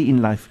easy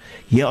in life.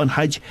 Here on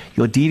Hajj,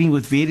 you're dealing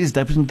with various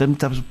different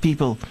types of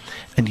people,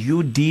 and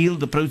you deal with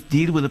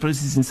the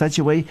process in such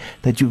a way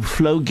that you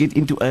flow, get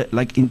into a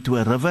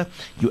river.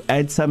 You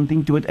add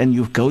something to it, and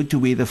you go to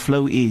where the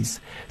flow is.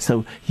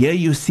 So here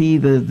you see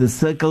the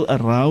circle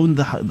around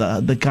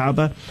the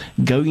Kaaba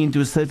going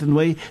into a certain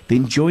way.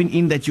 Then join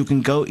in that you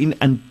can go in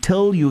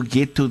until you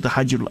get to the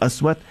Hajj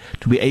al-Aswad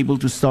to be able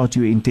to start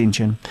your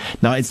intention.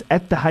 Now it's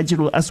at the Hajj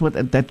al-Aswad,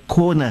 at that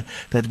corner,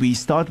 that we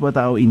start with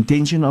our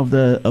intention of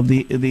the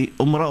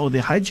Umrah or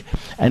the Hajj,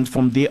 and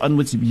from there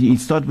onwards you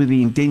start with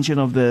the intention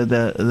of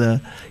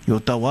your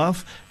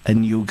tawaf,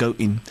 and you go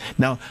in.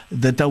 Now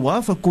the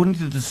tawaf, according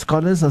to the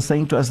scholars, are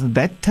saying to us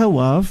that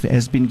tawaf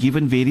has been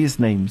given various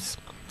names.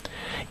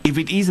 If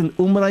it is an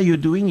Umrah you're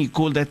doing, you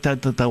call that the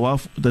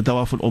tawaf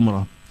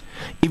al-Umrah.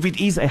 If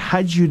it is a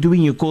Hajj you're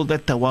doing, you call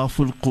that tawaf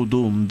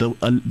al-Qudum,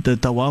 the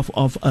tawaf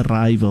of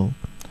arrival.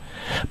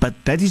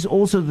 But that is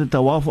also the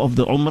tawaf of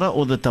the Umrah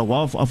or the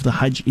tawaf of the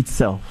Hajj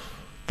itself.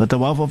 The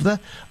tawaf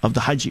of the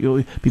Hajj,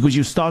 because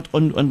you start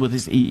on with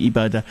this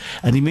ibadah.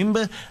 And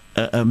remember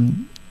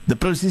the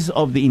process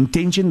of the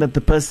intention that the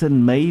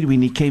person made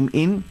when he came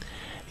in.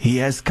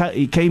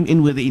 He came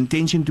in with the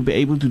intention to be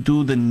able to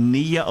do the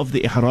niyyah of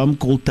the ihram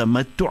called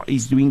tamattu'.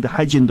 He's doing the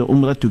Hajj and the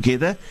Umrah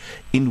together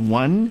in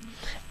one,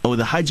 or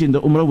the Hajj and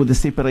the Umrah with the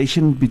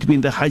separation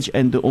between the Hajj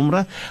and the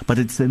Umrah. But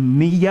it's the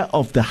niyyah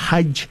of the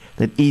Hajj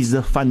that is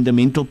the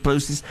fundamental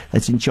process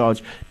that's in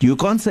charge. You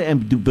can't say I'm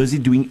busy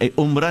doing a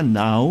Umrah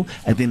now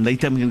and then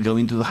later I'm going to go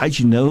into the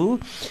Hajj. No,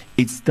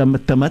 it's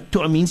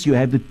tamattu' means you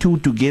have the two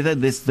together.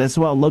 That's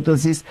why Allah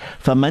says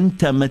فَمَنْ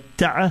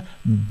تَمَتَّعَ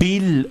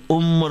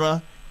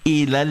بِالْأُمْرَةِ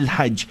ila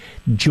al-Hajj,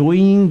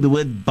 joining the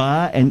word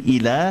ba and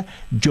ila,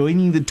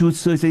 joining the two,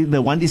 so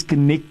the one is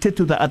connected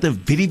to the other,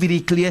 very, very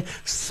clear,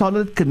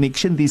 solid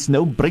connection. There's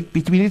no break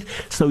between it.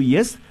 So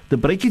yes, the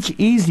breakage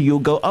is you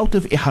go out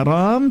of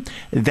ihram.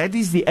 That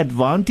is the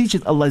advantage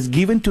that Allah has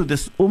given to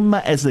this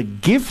ummah as a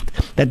gift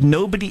that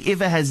nobody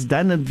ever has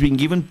done and been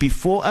given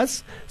before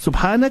us.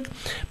 Subhanak.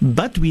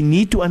 But we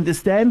need to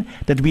understand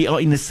that we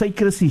are in a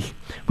sacredcy.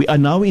 We are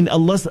now in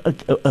Allah's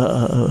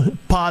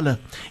parlor,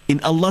 in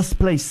Allah's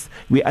place.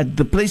 We are at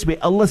the place where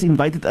Allah's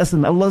invited us,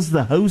 and Allah's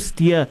the host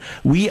here.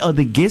 We are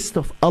the guest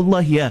of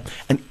Allah here,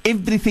 and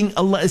everything,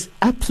 Allah is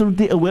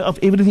absolutely aware of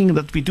everything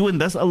that we do.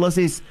 And thus Allah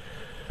says,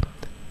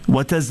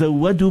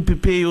 وَتَزَوَّدُوا,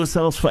 prepare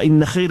yourselves,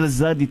 فَإِنَّ خَيْرَ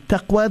الزَّادِ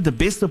التَّقْوَى. The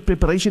best of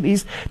preparation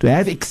is to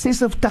have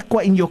excessive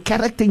taqwa in your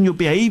character, in your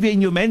behavior,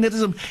 in your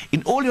mannerism,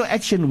 in all your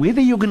action. Whether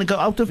you're going to go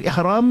out of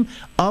ihram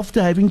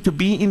after having to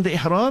be in the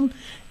ihram,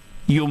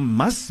 you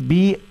must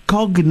be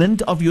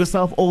cognizant of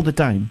yourself all the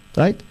time,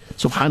 right?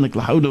 Subhanak,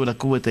 la hawla wa la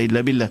quwwata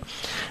illa billah.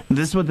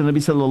 This is what the Nabi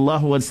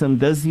sallallahu alaihi wasallam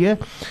does here,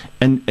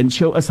 and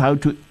show us how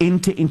to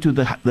enter into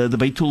the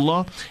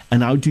Baytullah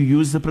and how to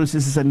use the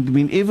processes. And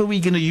whenever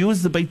we're going to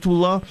use the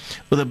Baytullah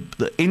or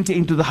the enter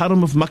into the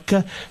Haram of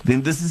Makkah,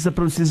 then this is the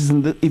process.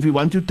 And if you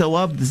want to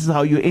tawaf, this is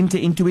how you enter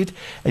into it,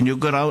 and you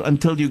go around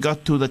until you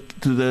got to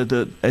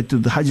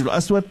the Hajj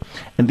al-Aswad,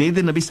 and there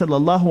the Nabi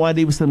sallallahu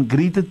alaihi wasallam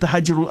greeted the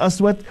Hajj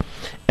al-Aswad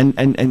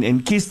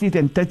and kissed it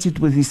and touched touch it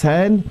with his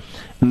hand.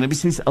 And Nabi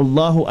says,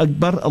 Allahu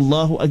Akbar,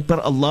 Allahu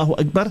Akbar, Allahu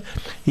Akbar.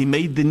 He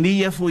made the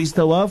niyyah for his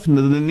tawaf.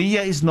 Now, the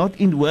niyyah is not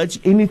in words.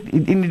 In the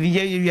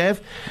niyyah you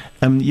have,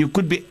 you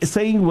could be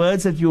saying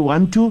words that you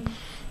want to,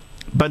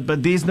 but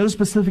there's no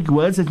specific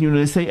words that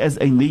you say as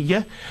a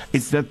niyyah.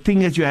 It's that thing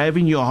that you have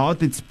in your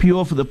heart. It's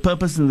pure for the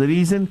purpose and the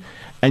reason.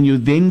 And you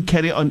then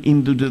carry on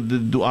into the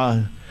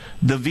dua.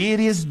 The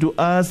various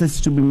du'as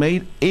that's to be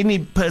made, any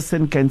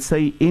person can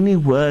say any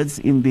words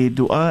in their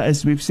du'a,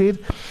 as we've said.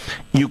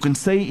 You can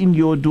say in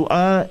your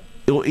du'a,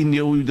 or in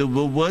the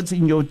words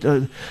in your,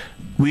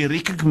 we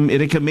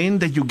recommend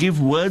that you give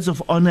words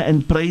of honor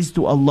and praise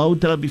to Allah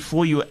Ta'ala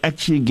before you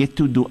actually get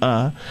to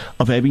du'a,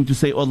 of having to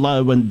say, oh Allah,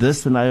 I want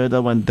this and I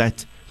want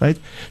that. Right?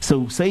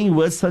 So saying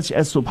words such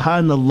as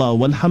Subhanallah,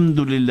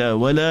 Walhamdulillah,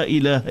 wa la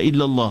ilaha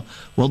illallah,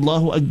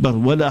 Wallahu Akbar,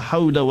 wa la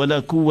hawla wa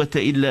la quwwata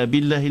illa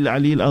billahi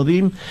al-ali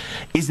al-azim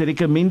is the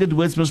recommended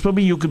words. Most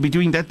probably you could be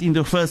doing that in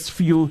the first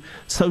few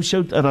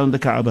shout around the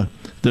Kaaba.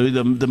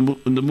 The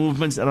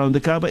movements around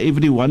the Kaaba,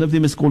 every one of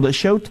them is called a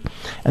shout.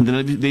 And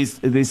then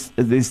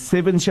there's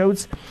 7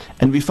 shouts.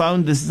 And we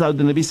found this is how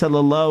the Nabi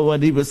sallallahu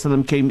alaihi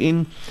wasallam came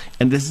in,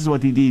 and this is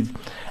what he did.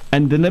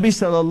 And the Nabi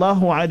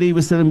sallallahu alaihi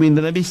wasallam, when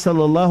the Nabi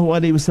sallallahu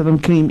alaihi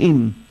wasallam came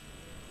in,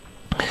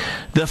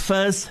 the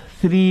first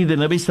 3, the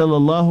Nabi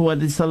sallallahu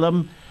alaihi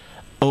wasallam,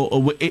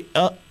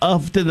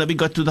 after the Nabi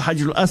got to the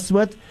Hajj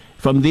al-Aswad,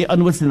 from there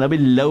onwards the Nabi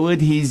lowered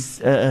his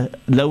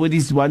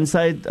one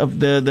side of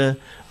the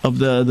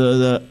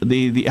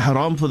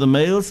ihram for the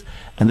males,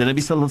 and the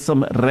Nabi sallallahu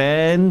alaihi wasallam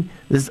ran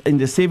this in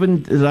the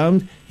 7th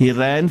round. He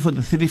ran for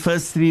the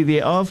first 3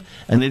 thereof,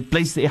 and then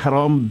placed the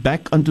ihram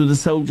back onto the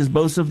soldiers,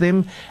 both of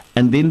them,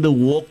 and then they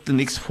walked the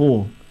next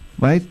 4,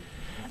 right?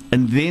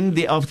 And then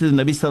thereafter the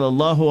Nabi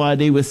sallallahu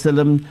alaihi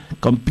wasallam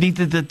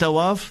completed the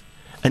tawaf.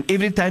 And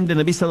every time the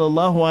Nabi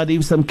sallallahu alaihi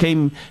wasallam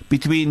came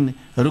between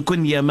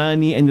Rukun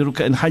Yamani and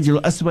Rukun and Hajj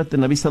al-Aswad, the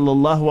Nabi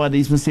sallallahu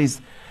alaihi wasallam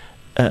says,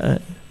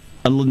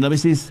 Nabi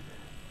says,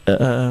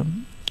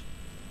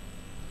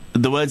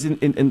 the words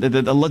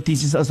that Allah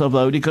teaches us of the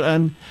Holy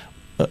Quran,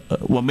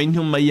 وَمِنْهُمْ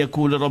مَنْ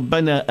يَقُولُ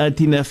رَبَّنَا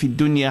آتِنَا فِي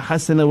الدُّنْيَا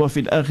حَسَنَةً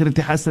وَفِي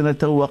الْآخِرَةِ حَسَنَةً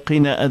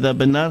وَقِنَا عَذَابَ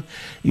النَّارِ.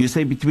 You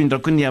say between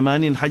Rukun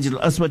Yamani and Hajj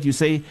al-Aswad, you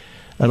say,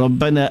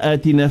 رَبَّنَا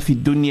آتِنَا فِي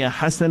الدُّنْيا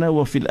حَسَنَةً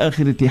وَفِي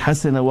الْآخِرَةِ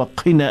حَسَنَةً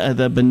وَقِنَا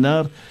عَذَابَ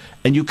النَّارِ.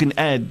 And you can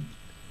add,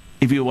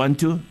 if you want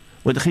to,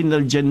 وَدْخِلْنَا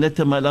الْجَنَّةَ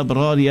مَا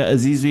الْأَبْرَارِ يَا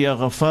عَزِيزُ يَا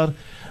غَفَّارِ.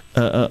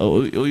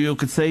 Or you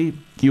could say,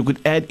 you could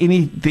add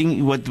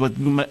anything what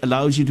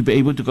allows you to be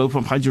able to go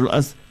from Hajj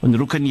al-Aswad on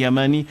Rukun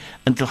Yamani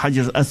until Hajj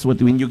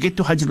al-Aswad. When you get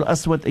to Hajj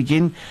al-Aswad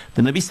again,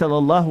 the Nabi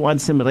sallallahu alaihi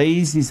wasallam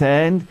raised his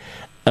hand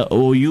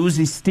or used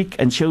his stick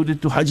and showed it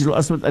to Hajj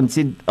al-Aswad and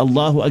said,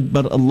 Allahu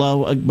Akbar,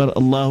 Allahu Akbar,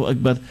 Allahu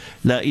Akbar,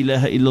 La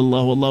ilaha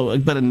illallah, Allahu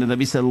Akbar. And the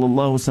Nabi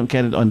sallallahu alaihi wasallam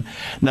carried on.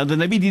 Now the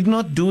Nabi did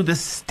not do the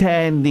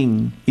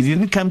standing. He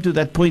didn't come to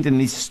that point and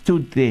he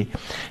stood there.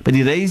 But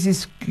he raised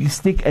his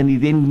stick and he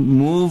then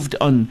moved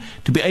on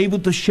to be able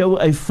to show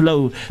a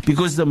flow.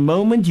 Because the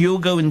moment you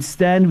go and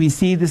stand, we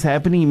see this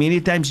happening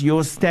many times.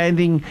 Your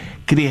standing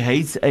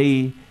creates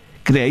a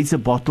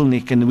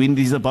bottleneck, and when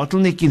there's a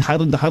bottleneck in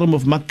the Haram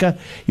of Makkah,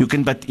 you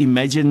can but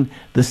imagine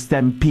the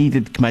stampede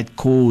it might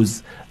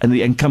cause and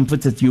the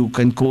uncomfort that you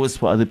can cause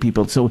for other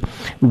people. So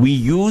we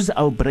use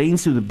our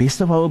brains to the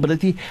best of our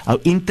ability, our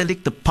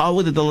intellect, the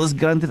power that Allah has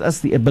granted us,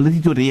 the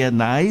ability to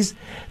realize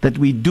that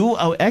we do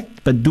our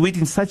act, but do it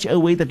in such a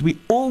way that we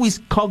always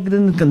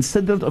cognizant and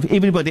considerate of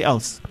everybody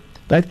else.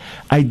 Right?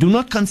 I do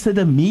not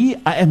consider me.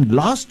 I am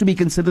last to be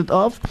considered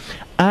of.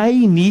 I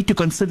need to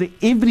consider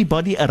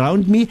everybody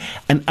around me,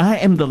 and I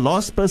am the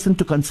last person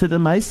to consider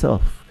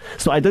myself.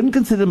 So I don't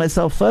consider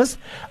myself first.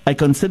 I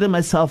consider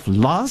myself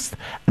last,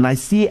 and I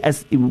see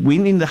as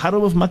when in the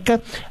Haram of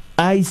Makkah,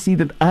 I see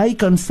that I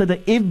consider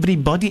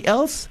everybody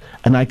else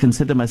and I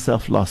consider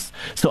myself lost.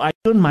 So I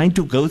don't mind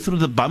to go through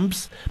the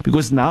bumps,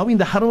 because now in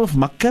the Haram of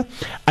Makkah,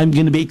 I'm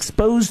going to be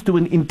exposed to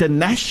an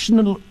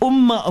international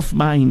ummah of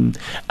mine.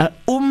 An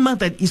ummah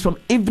that is from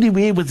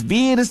everywhere with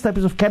various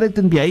types of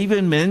character and behavior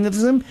and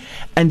mannerism.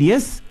 And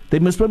yes, they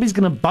most probably is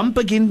going to bump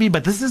against me,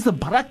 but this is the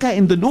barakah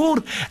and the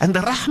nur and the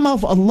rahmah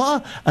of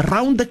Allah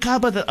around the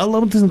Kaaba, that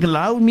Allah doesn't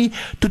allow me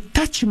to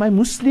touch my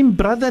Muslim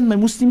brother and my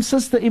Muslim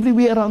sister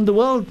everywhere around the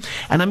world.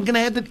 And I'm going to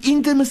have that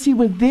intimacy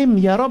with them.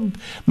 Ya Rabb,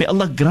 may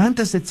Allah grant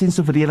us that sense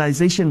of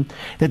realization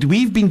that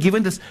we've been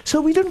given this.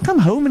 So we don't come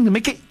home and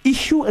make an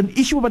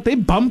issue, but they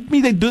bump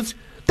me, they do this.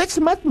 That's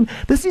mutton.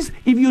 This is,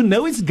 if you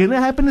know it's going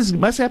to happen, it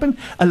must happen,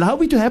 allow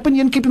it to happen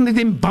here and keep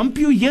them bump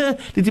you here.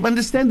 Let them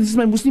understand, this is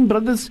my Muslim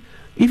brothers.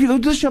 If you go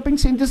to the shopping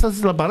centers,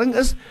 as labaring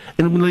is,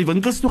 en na die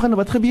winkels toe gaan,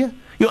 wat gebeur?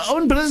 Your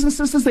own brothers and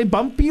sisters, they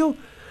bump you.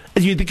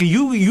 And you think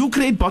you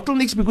create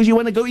bottlenecks because you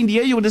want to go in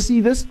here, you want to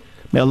see this.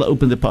 May Allah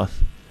open the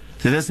path.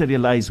 Let us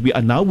realize we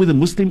are now with the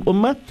Muslim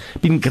Ummah,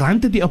 been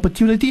granted the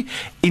opportunity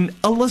in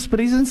Allah's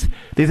presence.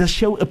 Let us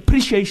show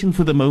appreciation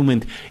for the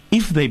moment.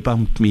 If they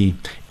bump me,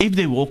 if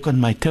they walk on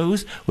my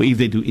toes, or if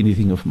they do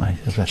anything of my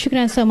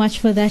Shukran so much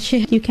for that,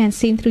 Sheikh. You can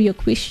send through your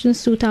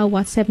questions to our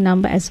WhatsApp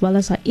number as well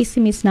as our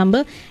SMS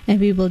number, and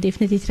we will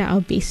definitely try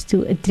our best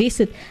to address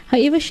it.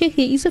 However, Sheikh,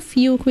 there is a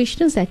few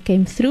questions that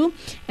came through,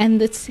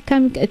 and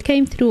it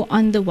came through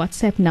on the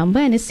WhatsApp number,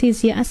 and it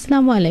says here,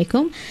 Assalamu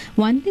alaikum,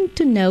 wanting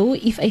to know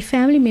if a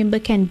family member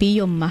can be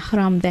your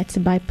mahram that's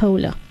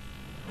bipolar.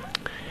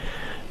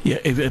 Yeah,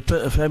 if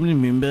a family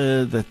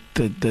member that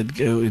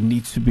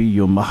needs to be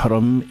your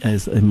mahram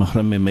as a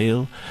mahram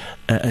male,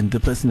 and the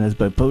person has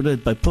bipolar.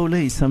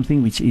 Bipolar is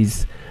something which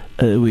is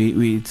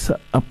it's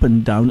up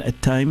and down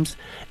at times.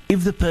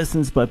 If the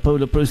person's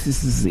bipolar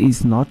process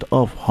is not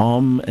of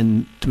harm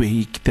and where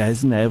he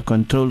doesn't have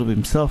control of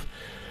himself,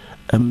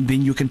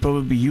 then you can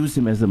probably use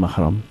him as a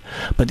mahram.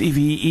 But if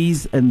he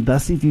is, and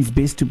thus it is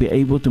best to be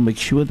able to make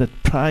sure that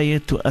prior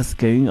to us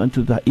going on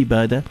to the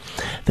ibadah,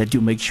 that you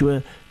make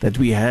sure that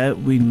we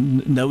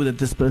know that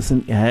this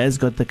person has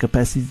got the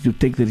capacity to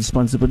take the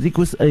responsibility,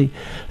 because a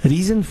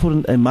reason for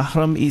a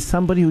mahram is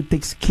somebody who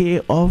takes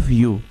care of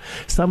you,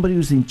 somebody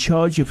who's in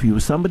charge of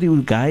you, somebody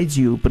who guides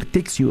you,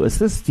 protects you,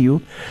 assists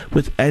you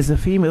with as a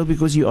female,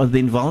 because you are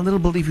then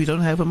vulnerable if you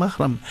don't have a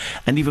mahram.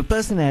 And if a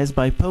person has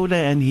bipolar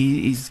and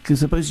he is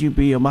supposed to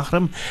be a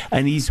mahram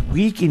and he's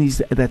weak in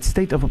that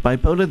state of a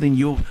bipolar, then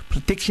your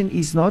protection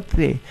is not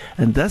there.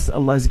 And thus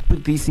Allah has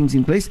put these things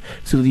in place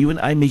so that you and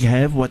I may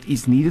have what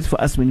is needed for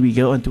us when we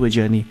go onto a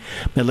journey.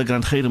 May Allah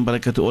grant khair and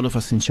barakah to all of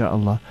us,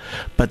 inshaAllah.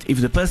 But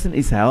if the person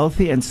is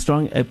healthy and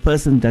strong, a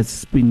person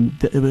that's been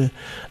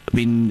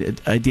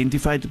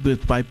identified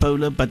with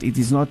bipolar, but it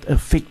is not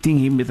affecting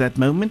him at that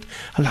moment,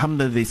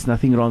 alhamdulillah, there's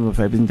nothing wrong with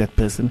having that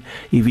person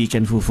if he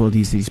can fulfill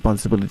these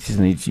responsibilities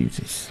and his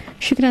duties.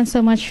 Shukran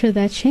so much for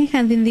that, Sheikh.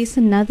 And then there's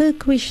another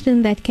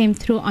question that came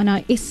through on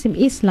our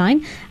SMS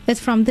line. That's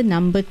from the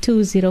number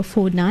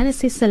 2049. It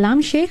says,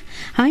 Salam Sheikh,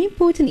 how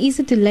important is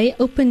it to lay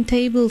open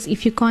tables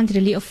if you can't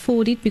really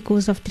afford it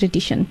because of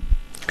tradition?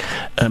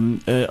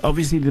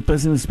 Obviously the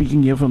person is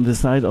speaking here from the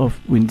side of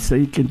when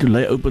say to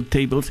lay open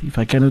tables if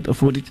I cannot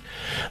afford it.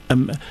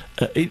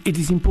 It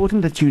is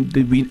important that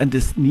we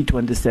need to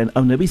understand.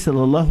 Our Nabi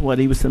sallallahu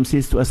alaihi wasallam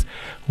says to us,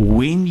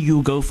 when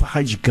you go for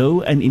Hajj,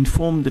 go and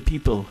inform the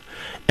people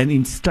and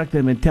instruct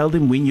them and tell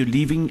them when you're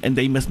leaving, and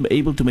they must be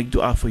able to make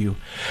dua for you.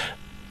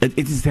 It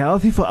is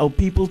healthy for our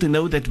people to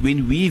know that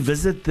when we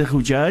visit the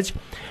Hujjaj,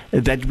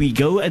 that we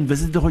go and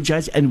visit the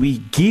Hujjaj and we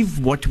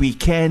give what we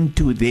can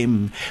to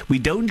them. We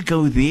don't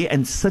go there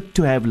and sit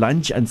to have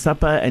lunch and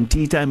supper and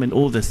tea time and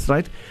all this,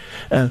 right?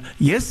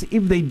 Yes,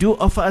 if they do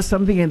offer us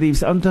something and they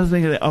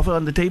offer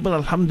on the table,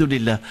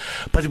 alhamdulillah.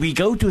 But we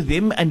go to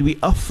them and we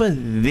offer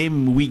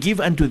them, we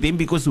give unto them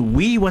because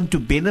we want to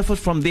benefit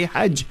from their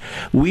Hajj.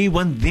 We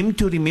want them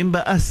to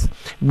remember us.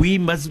 We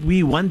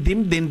want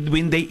them then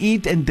when they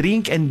eat and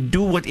drink and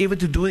do whatever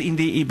to do in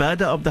the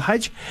ibadah of the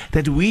Hajj,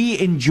 that we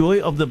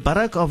enjoy of the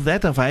barak of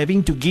that, of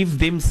having to give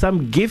them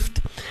some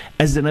gift.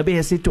 As the Nabi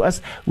has said to us,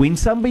 when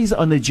somebody is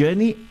on a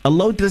journey,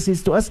 Allah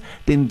says to us,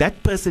 then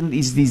that person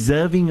is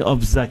deserving of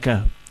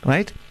zakah,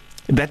 right?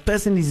 That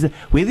person is,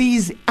 whether he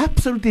is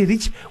absolutely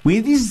rich,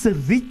 whether he is the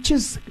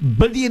richest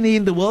billionaire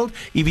in the world,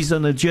 if he's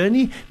on a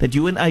journey, that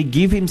you and I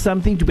give him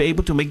something to be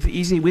able to make it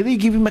easy, whether you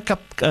give him a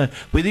cup,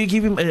 whether you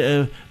give him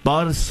a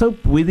bar of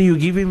soap, whether you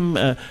give him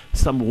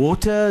some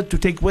water to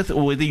take with,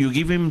 or whether you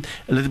give him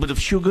a little bit of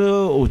sugar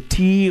or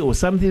tea or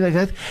something like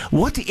that,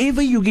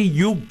 whatever you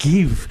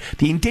give.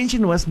 The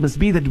intention must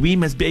be that we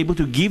must be able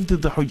to give to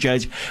the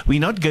Hujjaj. We're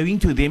not going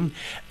to them.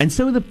 And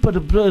so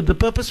the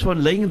purpose for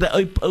laying the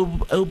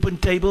open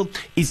table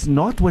is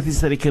not what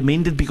is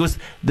recommended, because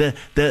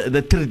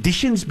the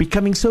tradition is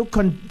becoming so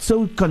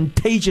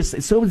contagious,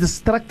 it's so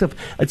destructive,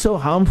 it's so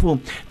harmful.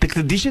 The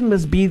tradition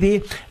must be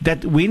there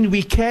that when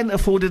we can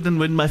afford it and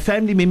when my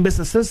family members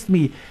assist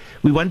me,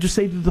 we want to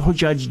say to the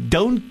Hujjaj,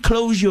 don't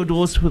close your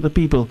doors for the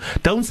people.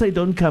 Don't say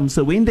don't come.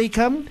 So when they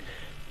come,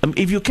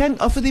 if you can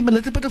offer them a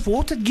little bit of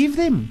water, give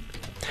them.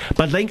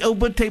 But laying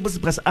open tables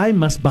because I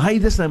must buy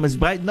this, I must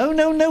buy.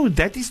 No.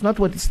 That is not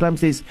what Islam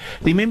says.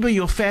 Remember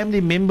your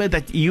family member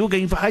that you're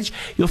going for Hajj.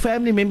 Your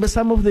family member,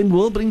 some of them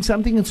will bring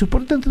something and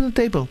support it onto the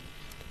table.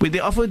 When they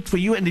offer it for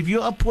you, and if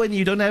you are poor and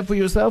you don't have for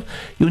yourself,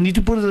 you need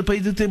to put it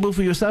on the table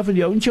for yourself and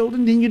your own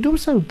children, then you do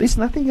so. There's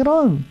nothing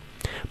wrong.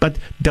 But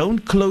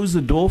don't close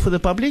the door for the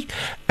public,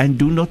 and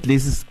do not let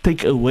us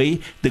take away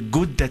the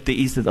good that there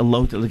is that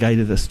Allah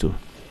guided us to.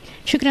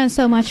 Shukran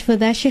so much for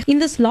that, Sheikh. In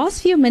this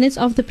last few minutes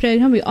of the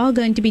program, we are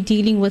going to be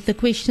dealing with the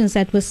questions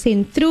that were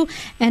sent through.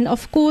 And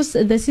of course,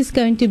 this is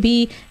going to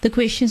be the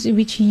questions in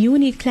which you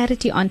need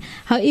clarity on.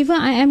 However,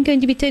 I am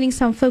going to be turning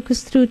some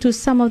focus through to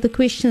some of the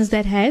questions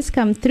that has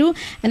come through.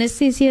 And it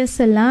says here,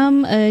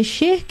 Salam,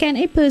 Sheikh, can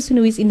a person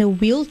who is in a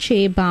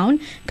wheelchair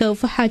bound go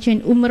for Hajj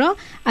and Umrah?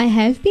 I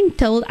have been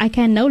told I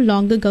can no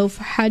longer go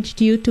for Hajj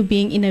due to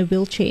being in a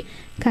wheelchair.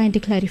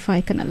 Kindly clarify,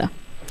 Kanala.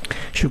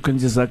 Shukran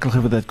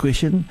Jazakallah for that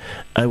question.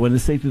 I want to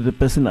say to the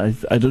person,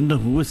 I don't know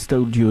who has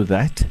told you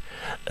that,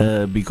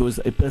 because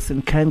a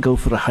person can go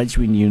for a Hajj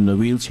when you're in a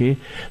wheelchair.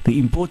 The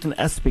important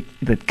aspect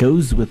that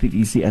goes with it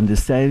is the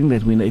understanding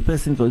that when a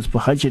person goes for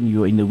Hajj and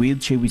you're in a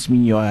wheelchair, which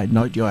means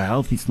your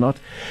health is not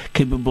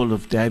capable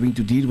of having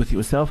to deal with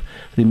yourself,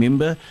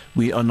 remember,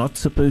 we are not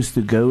supposed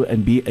to go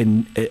and be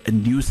a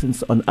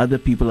nuisance on other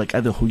people like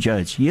other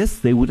Hujjaj. Yes,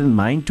 they wouldn't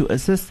mind to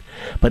assist,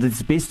 but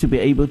it's best to be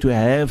able to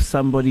have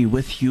somebody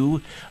with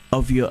you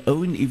of your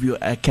own if you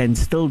can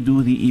still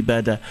do the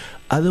ibadah.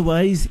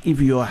 Otherwise, if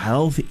your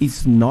health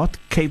is not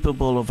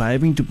capable of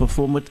having to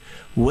perform it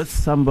with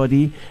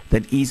somebody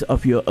that is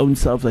of your own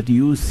self, that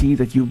you see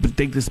that you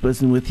take this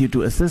person with you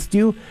to assist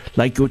you,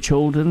 like your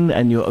children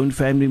and your own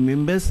family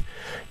members,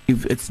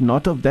 if it's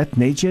not of that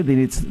nature, then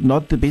it's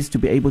not the best to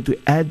be able to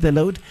add the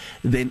load.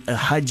 Then a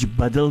Hajj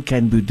badal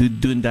can be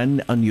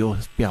done on your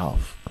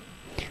behalf.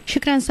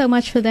 Shukran so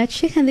much for that,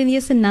 Sheikh. And then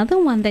here's another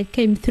one that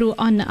came through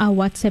on our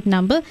WhatsApp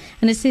number,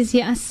 and it says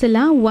here,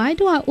 As-salam, why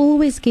do I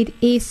always get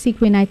airsick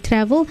when I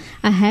travel?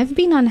 I have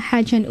been on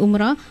Hajj and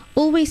Umrah,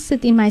 always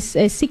sick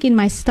in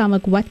my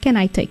stomach. What can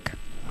I take?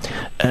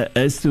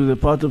 As to the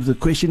part of the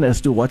question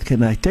as to what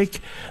can I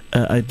take,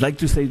 I'd like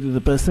to say to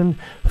the person,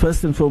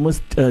 first and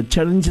foremost,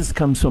 challenges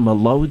comes from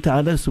Allah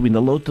Ta'ala. So when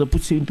Allah Ta'ala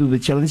puts you into the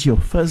challenge, your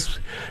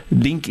first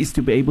link is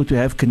to be able to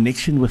have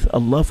connection with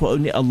Allah, for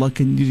only Allah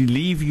can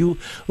relieve you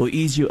or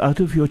ease you out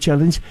of your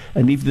challenge.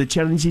 And if the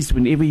challenge is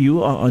whenever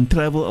you are on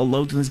travel,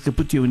 Allah Ta'ala can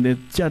put you in the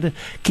challenge,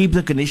 keep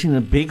the connection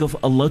and beg of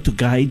Allah to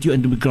guide you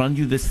and to grant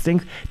you the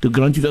strength, to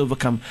grant you to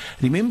overcome.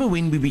 Remember,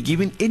 when we be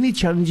given any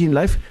challenge in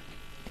life,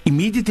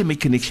 immediately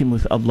make connection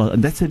with Allah,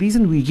 and that's the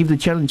reason we give the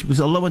challenge,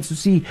 because Allah wants to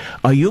see,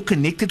 are you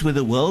connected with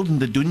the world and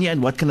the dunya,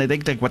 and what can I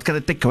take? Like, what can I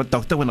take? What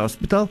doctor in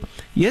hospital?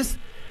 Yes,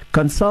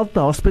 consult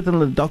the hospital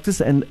and the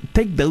doctors and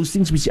take those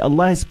things which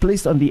Allah has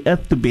placed on the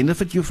earth to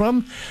benefit you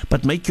from,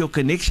 but make your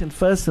connection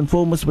first and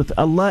foremost with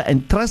Allah,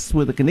 and trust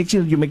with the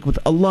connection that you make with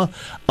Allah.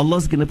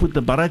 Allah's going to put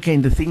the barakah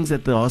in the things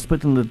that the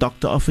hospital and the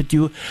doctor offered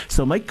you.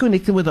 So make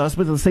connection with the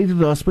hospital, say to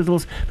the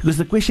hospitals, because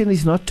the question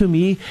is not to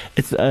me,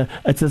 it's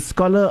a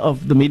scholar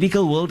of the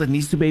medical world that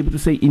needs to be able to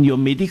say, in your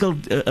medical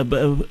in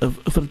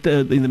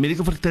the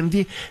medical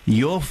fraternity,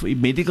 your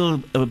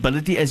medical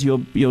ability as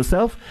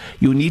yourself,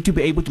 you need to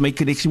be able to make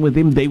connection with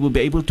them. They will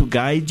be able to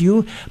guide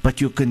you, but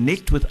you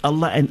connect with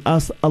Allah and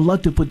ask Allah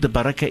to put the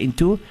barakah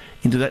into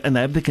that, and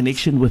have the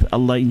connection with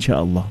Allah,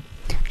 inshallah.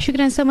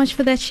 Shukran so much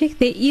for that, Sheikh.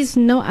 There is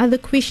no other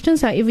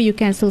questions. However, you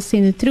can still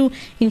send it through,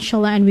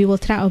 inshallah, and we will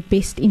try our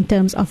best in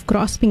terms of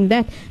grasping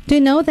that. Do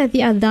know that the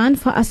adhan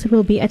for Asr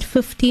will be at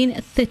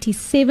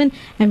 15:37,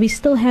 and we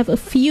still have a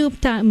few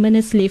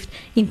minutes left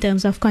in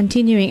terms of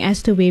continuing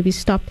as to where we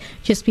stopped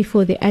just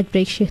before the ad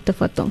break, Sheikh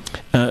Tafaddal.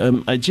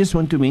 I just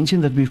want to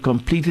mention that we've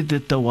completed the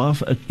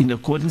tawaf in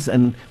accordance,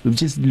 and we've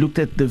just looked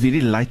at the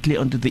very lightly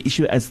onto the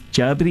issue, as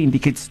Jabir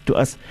indicates to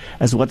us,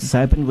 as what has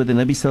happened with the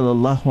Nabi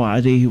sallallahu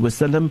alaihi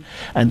wasallam.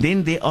 And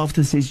then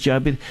thereafter, says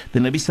Jabir, the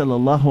Nabi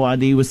sallallahu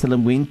alaihi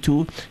wasallam went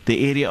to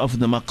the area of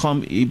the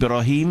Maqam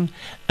Ebrahim,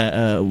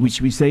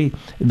 which we say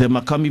the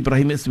Maqam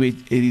Ibrahim is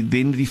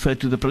then referred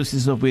to the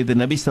process of where the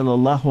Nabi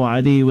sallallahu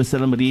alaihi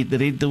wasallam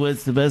read the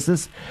words, the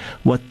verses,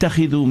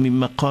 وَاتَّخِذُوا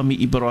مِن مَقَامِ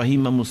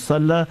إِبْرَاهِيمَ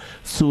مُصَلَّى,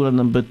 Surah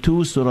number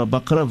 2, Surah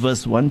Baqarah,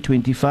 verse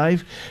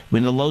 125,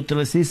 when Allah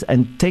Ta'ala says,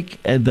 and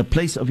take the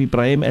place of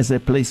Ibrahim as a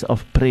place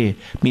of prayer,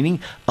 meaning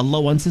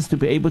Allah wants us to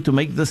be able to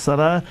make the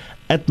salah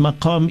at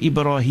Maqam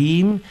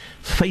Ibrahim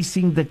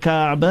facing the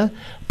Kaaba,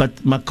 but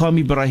Maqam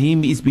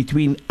Ibrahim is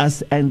between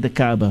us and the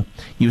Kaaba.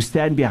 You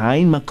stand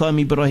behind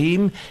Maqam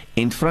Ibrahim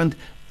in front,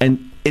 and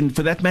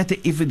for that matter,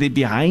 if the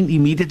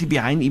immediately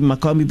behind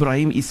Maqam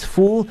Ibrahim is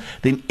full,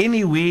 then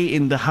anywhere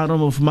in the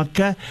Haram of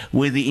Makkah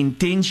where the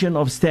intention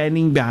of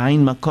standing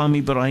behind Maqam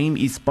Ibrahim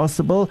is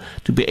possible,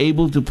 to be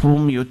able to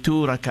perform your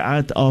 2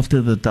 rak'at after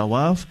the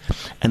tawaf.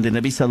 And the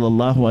Nabi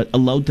sallallahu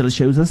alaihi wasallam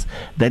shows us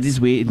that is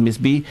where it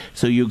must be.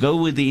 So you go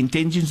with the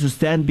intention to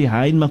stand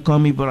behind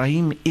Maqam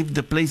Ibrahim. If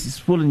the place is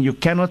full and you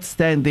cannot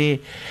stand there,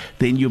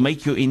 then you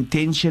make your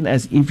intention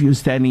as if you're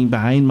standing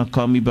behind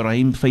Maqam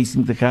Ibrahim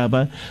facing the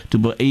Kaaba, to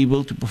be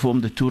able to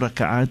perform the 2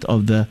 rak'at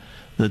of the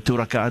 2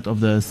 rak'at of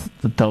the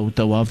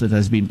tawaf that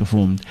has been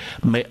performed.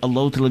 May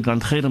Allah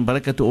grant khair and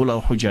barakah to all our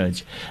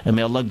hujjaj, and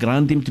may Allah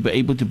grant them to be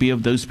able to be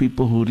of those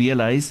people who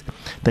realize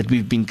that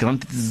we've been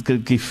granted this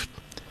good gift.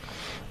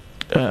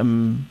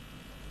 Ja'far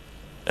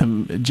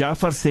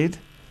said,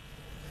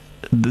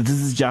 this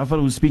is Ja'far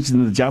who speaks,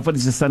 and Ja'far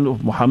is the son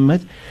of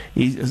Muhammad.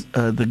 He's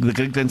the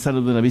great grandson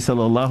of the Nabi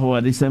sallallahu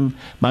alaihi wasallam.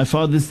 My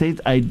father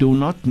said, I do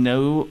not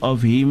know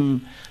of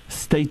him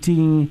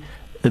stating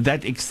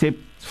that except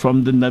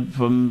from the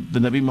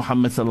Nabi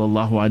Muhammad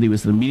sallallahu alaihi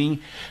wasallam.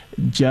 Meaning,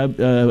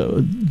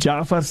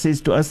 Ja'far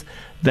says to us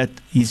that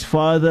his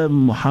father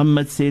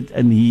Muhammad said,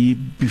 and he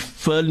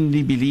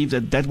firmly believed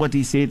that what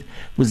he said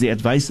was the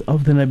advice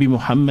of the Nabi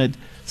Muhammad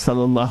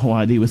sallallahu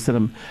alaihi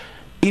wasallam.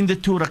 In the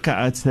 2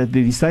 rak'ats that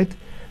they recite,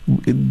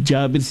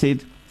 Jabir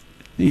said,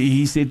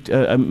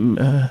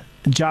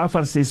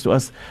 Ja'far says to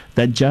us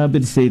that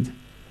Jabir said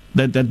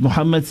that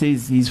Muhammad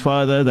says his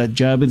father, that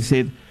Jabir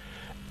said,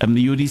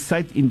 you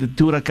recite in the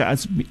 2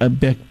 rak'ats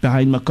back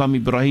behind Maqam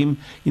Ebrahim.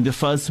 In the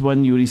first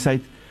one you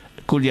recite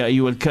Qul Ya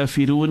Ayyuhal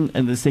Kafirun,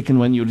 and the second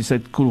one you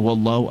recite Qul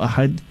Wallahu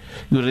Ahad.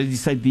 You already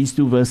recite these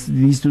two verses,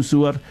 these two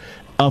surah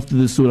after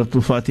the Surah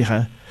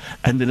Al-Fatiha.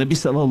 And the Nabi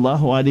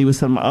sallallahu alayhi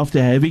wasallam,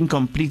 after having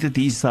completed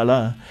his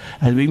salah,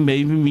 and having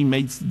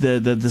made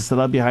the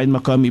salah behind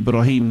Maqam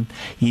Ibrahim,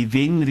 he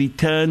then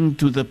returned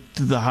to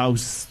the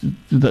house,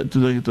 to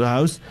the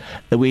house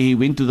where he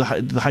went to the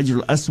Hajj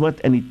al-Aswad,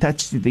 and he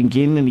touched it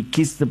again, and he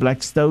kissed the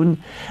black stone,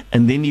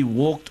 and then he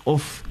walked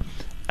off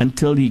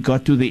until he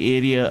got to the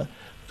area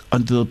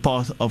onto the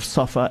path of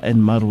Safa and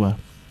Marwa.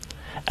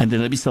 And the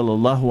Nabi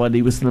sallallahu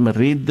alayhi wasallam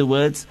read the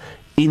words,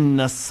 إن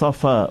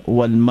الصفا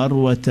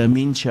والمروة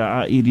من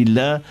شعائر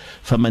الله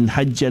فمن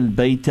حج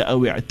البيت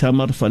أو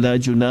اعتمر فلا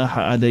جناح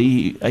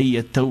عليه أن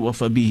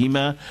يتطوف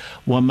بهما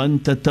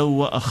ومن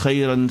تطوع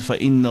خيرا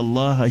فإن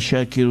الله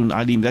شاكر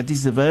عليم. That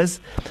is the verse,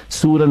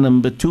 Surah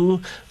number 2,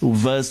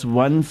 verse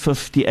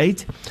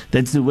 158.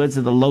 That's the words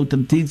that Allah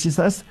teaches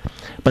us.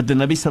 But the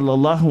Nabi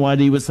sallallahu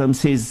alayhi wasallam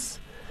says,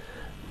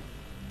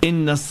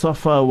 إن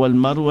الصفا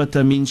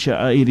والمروة من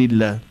شعائر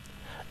الله.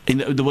 The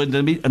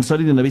Nabi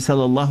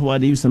sallallahu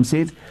alayhi wasallam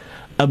said,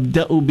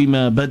 "Abda'u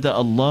bima bada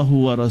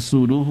Allahu wa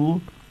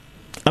rasuluhu.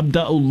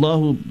 Abda'u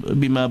Allahu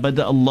bima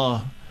bada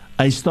Allah."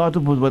 I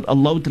started with what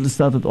Allah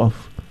started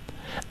off,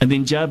 and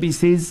then Jabi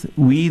says,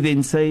 we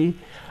then say,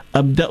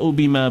 "Abda'u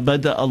bima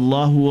bada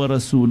Allahu wa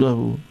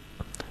rasuluhu."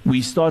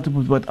 We started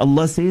with what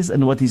Allah says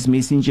and what His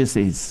Messenger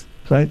says,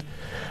 right?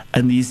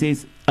 And he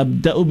says,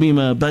 أبدأ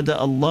بما بدأ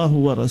الله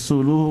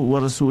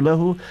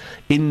ورسوله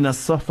إن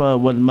الصفا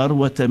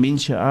والمروة من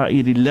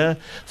شعائر الله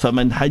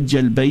فمن حج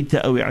البيت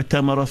أو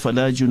اعتمر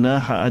فلا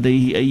جناح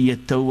عليه أن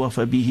يتطوف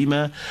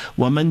بهما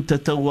ومن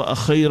تطوع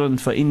خيرا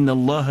فإن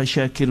الله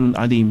شاكر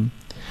عليم.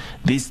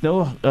 There's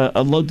no,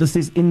 Allah just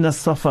says, إن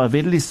الصفا,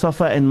 verily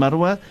Safa and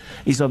Marwa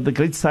is of the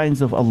great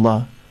signs of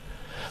Allah.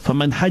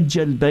 فمن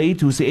حج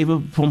البيت,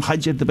 whosoever from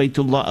Hajj at the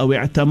Baytullah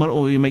أو اعتمر,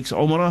 or he makes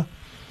Umrah,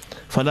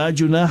 فَلَا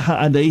جُنَاحَ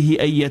عَلَيْهِ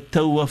أَن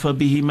يَتَّوَّفَ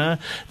بِهِمَا,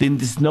 then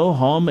there's no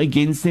harm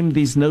against them,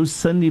 there's no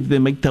sin if they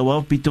make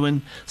tawaf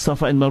between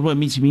Safa and Marwa,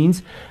 which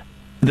means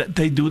that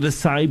they do the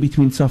sa'i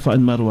between Safa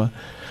and Marwa.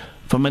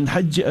 فَمَنْ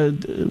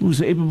حَجَّ,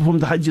 whosoever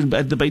performed the Hajj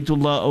at the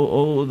Baytullah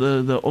or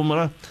the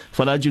Umrah,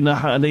 فَلَا جُنَاحَ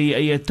عَلَيْهِ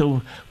أَن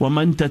يَتَّوَّفَ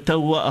وَمَنْ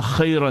تَطَوَّعَ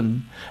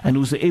خَيْرًا, and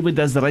whosoever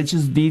does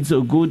righteous deeds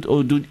or good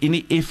or do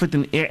any effort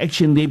and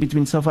action there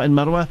between Safa and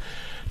Marwa,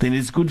 then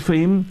it's good for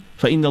him.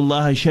 فَإِنَّ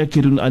اللَّهَ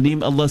شَاكِرٌ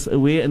عَلِيمٌ, Allah's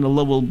aware and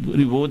Allah will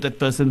reward that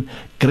person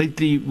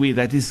greatly where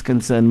that is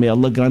concerned. May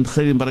Allah grant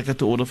khair and barakah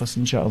to all of us,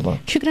 inshallah.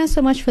 Shukran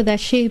so much for that,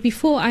 Sheikh.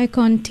 Before I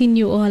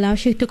continue or allow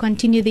Sheikh to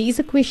continue, there is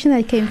a question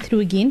that came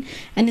through again,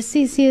 and it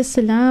says here,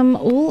 Salam,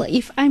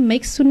 if I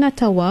make Sunnah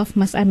Tawaf,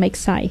 must I make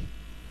Sa'i?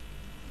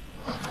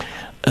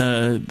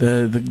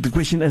 The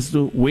question as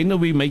to when are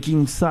we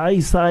making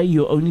Sa'i? Sa'i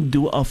you only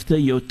do after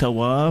your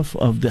Tawaf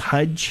of the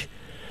Hajj.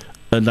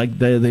 Like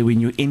when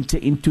you enter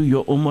into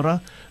your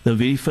Umrah, the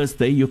very first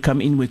day you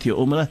come in with your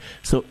Umrah.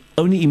 So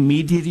only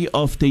immediately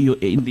after you're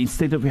in the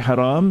state of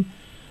Ihram,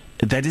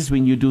 that is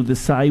when you do the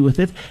sa'i with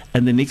it.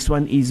 And the next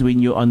one is when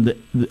you're on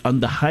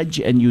the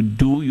Hajj and you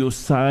do your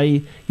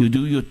sa'i, you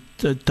do your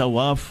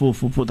tawaf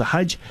for the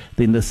Hajj,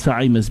 then the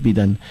sa'i must be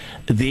done.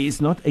 There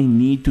is not a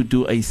need to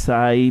do a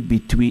sa'i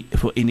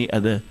for any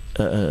other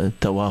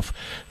tawaf.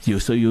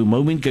 So your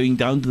moment going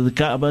down to the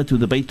Kaaba, to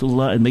the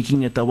Baytullah and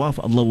making a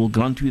tawaf, Allah will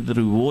grant you the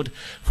reward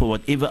for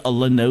whatever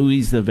Allah knows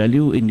is the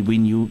value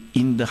when you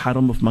in the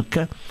Haram of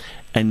Makkah,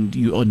 and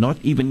you are not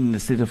even in the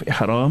state of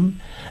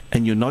Ihram,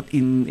 and you're not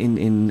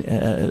in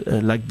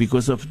like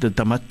because of the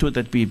tamattu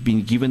that we've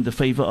been given the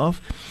favor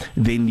of,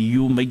 then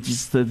you make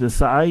just the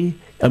sa'i,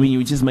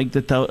 you just make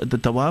the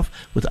tawaf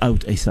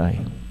without a sa'i.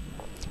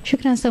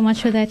 Shukran so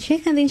much for that,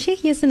 Sheikh. And then, Sheikh,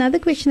 here's another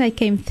question that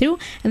came through,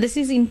 and this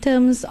is in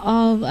terms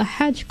of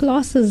Hajj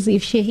classes,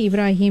 if Sheikh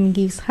Ebrahim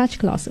gives Hajj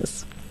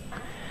classes.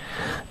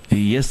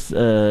 Yes,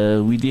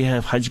 we do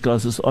have Hajj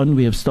classes on.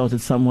 We have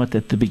started somewhat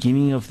at the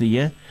beginning of the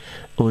year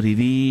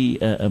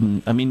already. At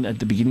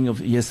the beginning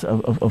of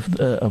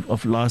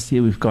last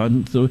year, we've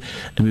gone through,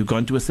 and we've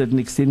gone to a certain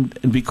extent.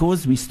 And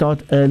because we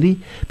start early,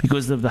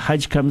 because of the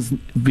Hajj comes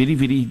very,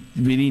 very,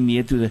 very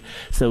near to the.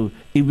 So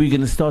if we're going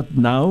to start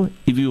now,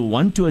 if you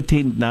want to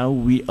attend now,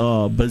 we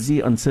are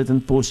busy on certain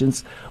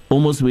portions,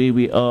 almost where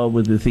we are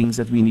with the things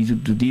that we need to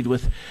deal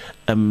with.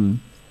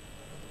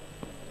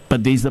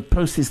 But there's a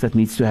process that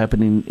needs to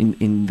happen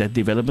in that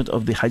development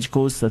of the Hajj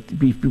course that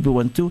people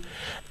want to.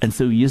 And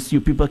so, yes, you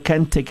people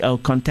can take our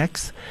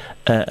contacts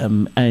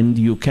and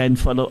you can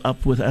follow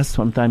up with us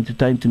from time to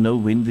time to know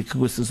when the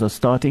courses are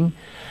starting.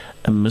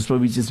 Most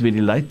probably just very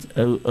light,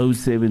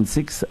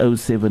 076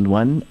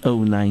 071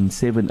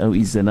 0970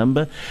 is the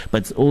number.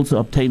 But it's also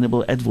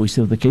obtainable at Voice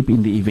of the Cape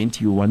in the event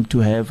you want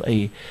to have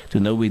to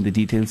know when the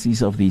details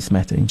is of this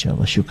matter,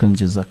 inshallah. Shukran,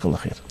 jazakallah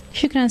khair.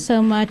 Shukran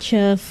so much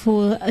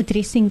for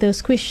addressing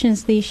those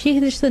questions there,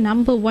 Sheikh. The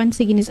number once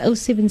again is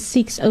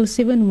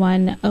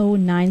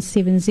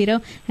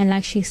 076-071-0970. And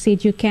like Sheikh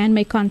said, you can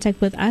make contact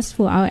with us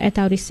at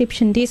our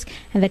reception desk,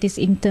 and that is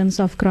in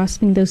terms of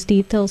grasping those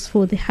details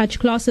for the Hajj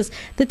classes.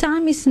 The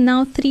time is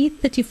now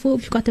 3:34.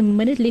 We've got a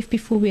minute left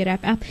before we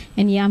wrap up.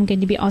 And yeah, I'm going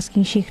to be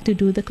asking Sheikh to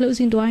do the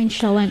closing dua,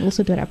 inshallah, and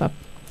also to wrap up.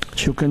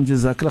 Shukran,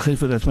 Jazakallah khair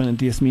for that one,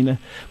 Auntie Yasmina.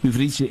 We've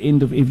reached the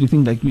end of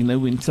everything. Like we know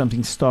when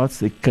something starts,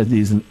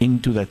 there's an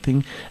end to that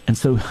thing. And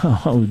so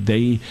our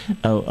day,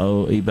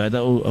 our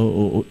ibadah,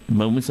 our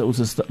moments are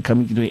also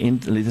coming to the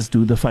end. Let us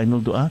do the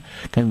final dua.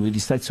 Can we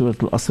recite Surah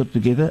Al-Asr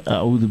together?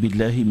 A'udhu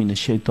billahi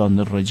minash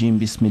shaitanir rajim.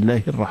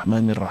 Bismillahir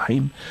rahmanir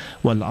rahim.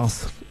 Wal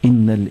asr.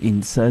 Innal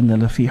insana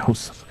lafi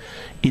husr.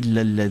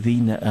 إلا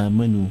الذين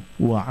آمنوا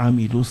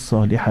وعملوا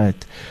الصالحات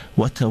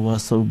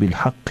وتواصوا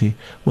بالحق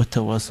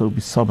وتواصوا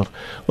بالصبر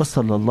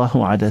وصلى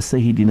الله على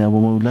سيدنا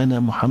ومولانا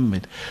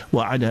محمد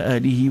وعلى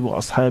آله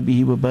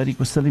وأصحابه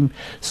وبارك وسلم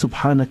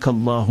سبحانك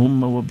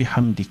اللهم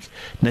وبحمدك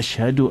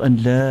نشهد أن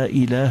لا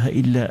إله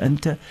إلا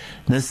أنت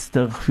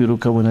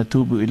نستغفرك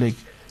ونتوب إليك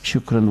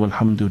شكرا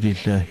والحمد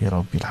لله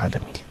رب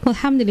العالمين.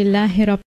 والحمد لله رب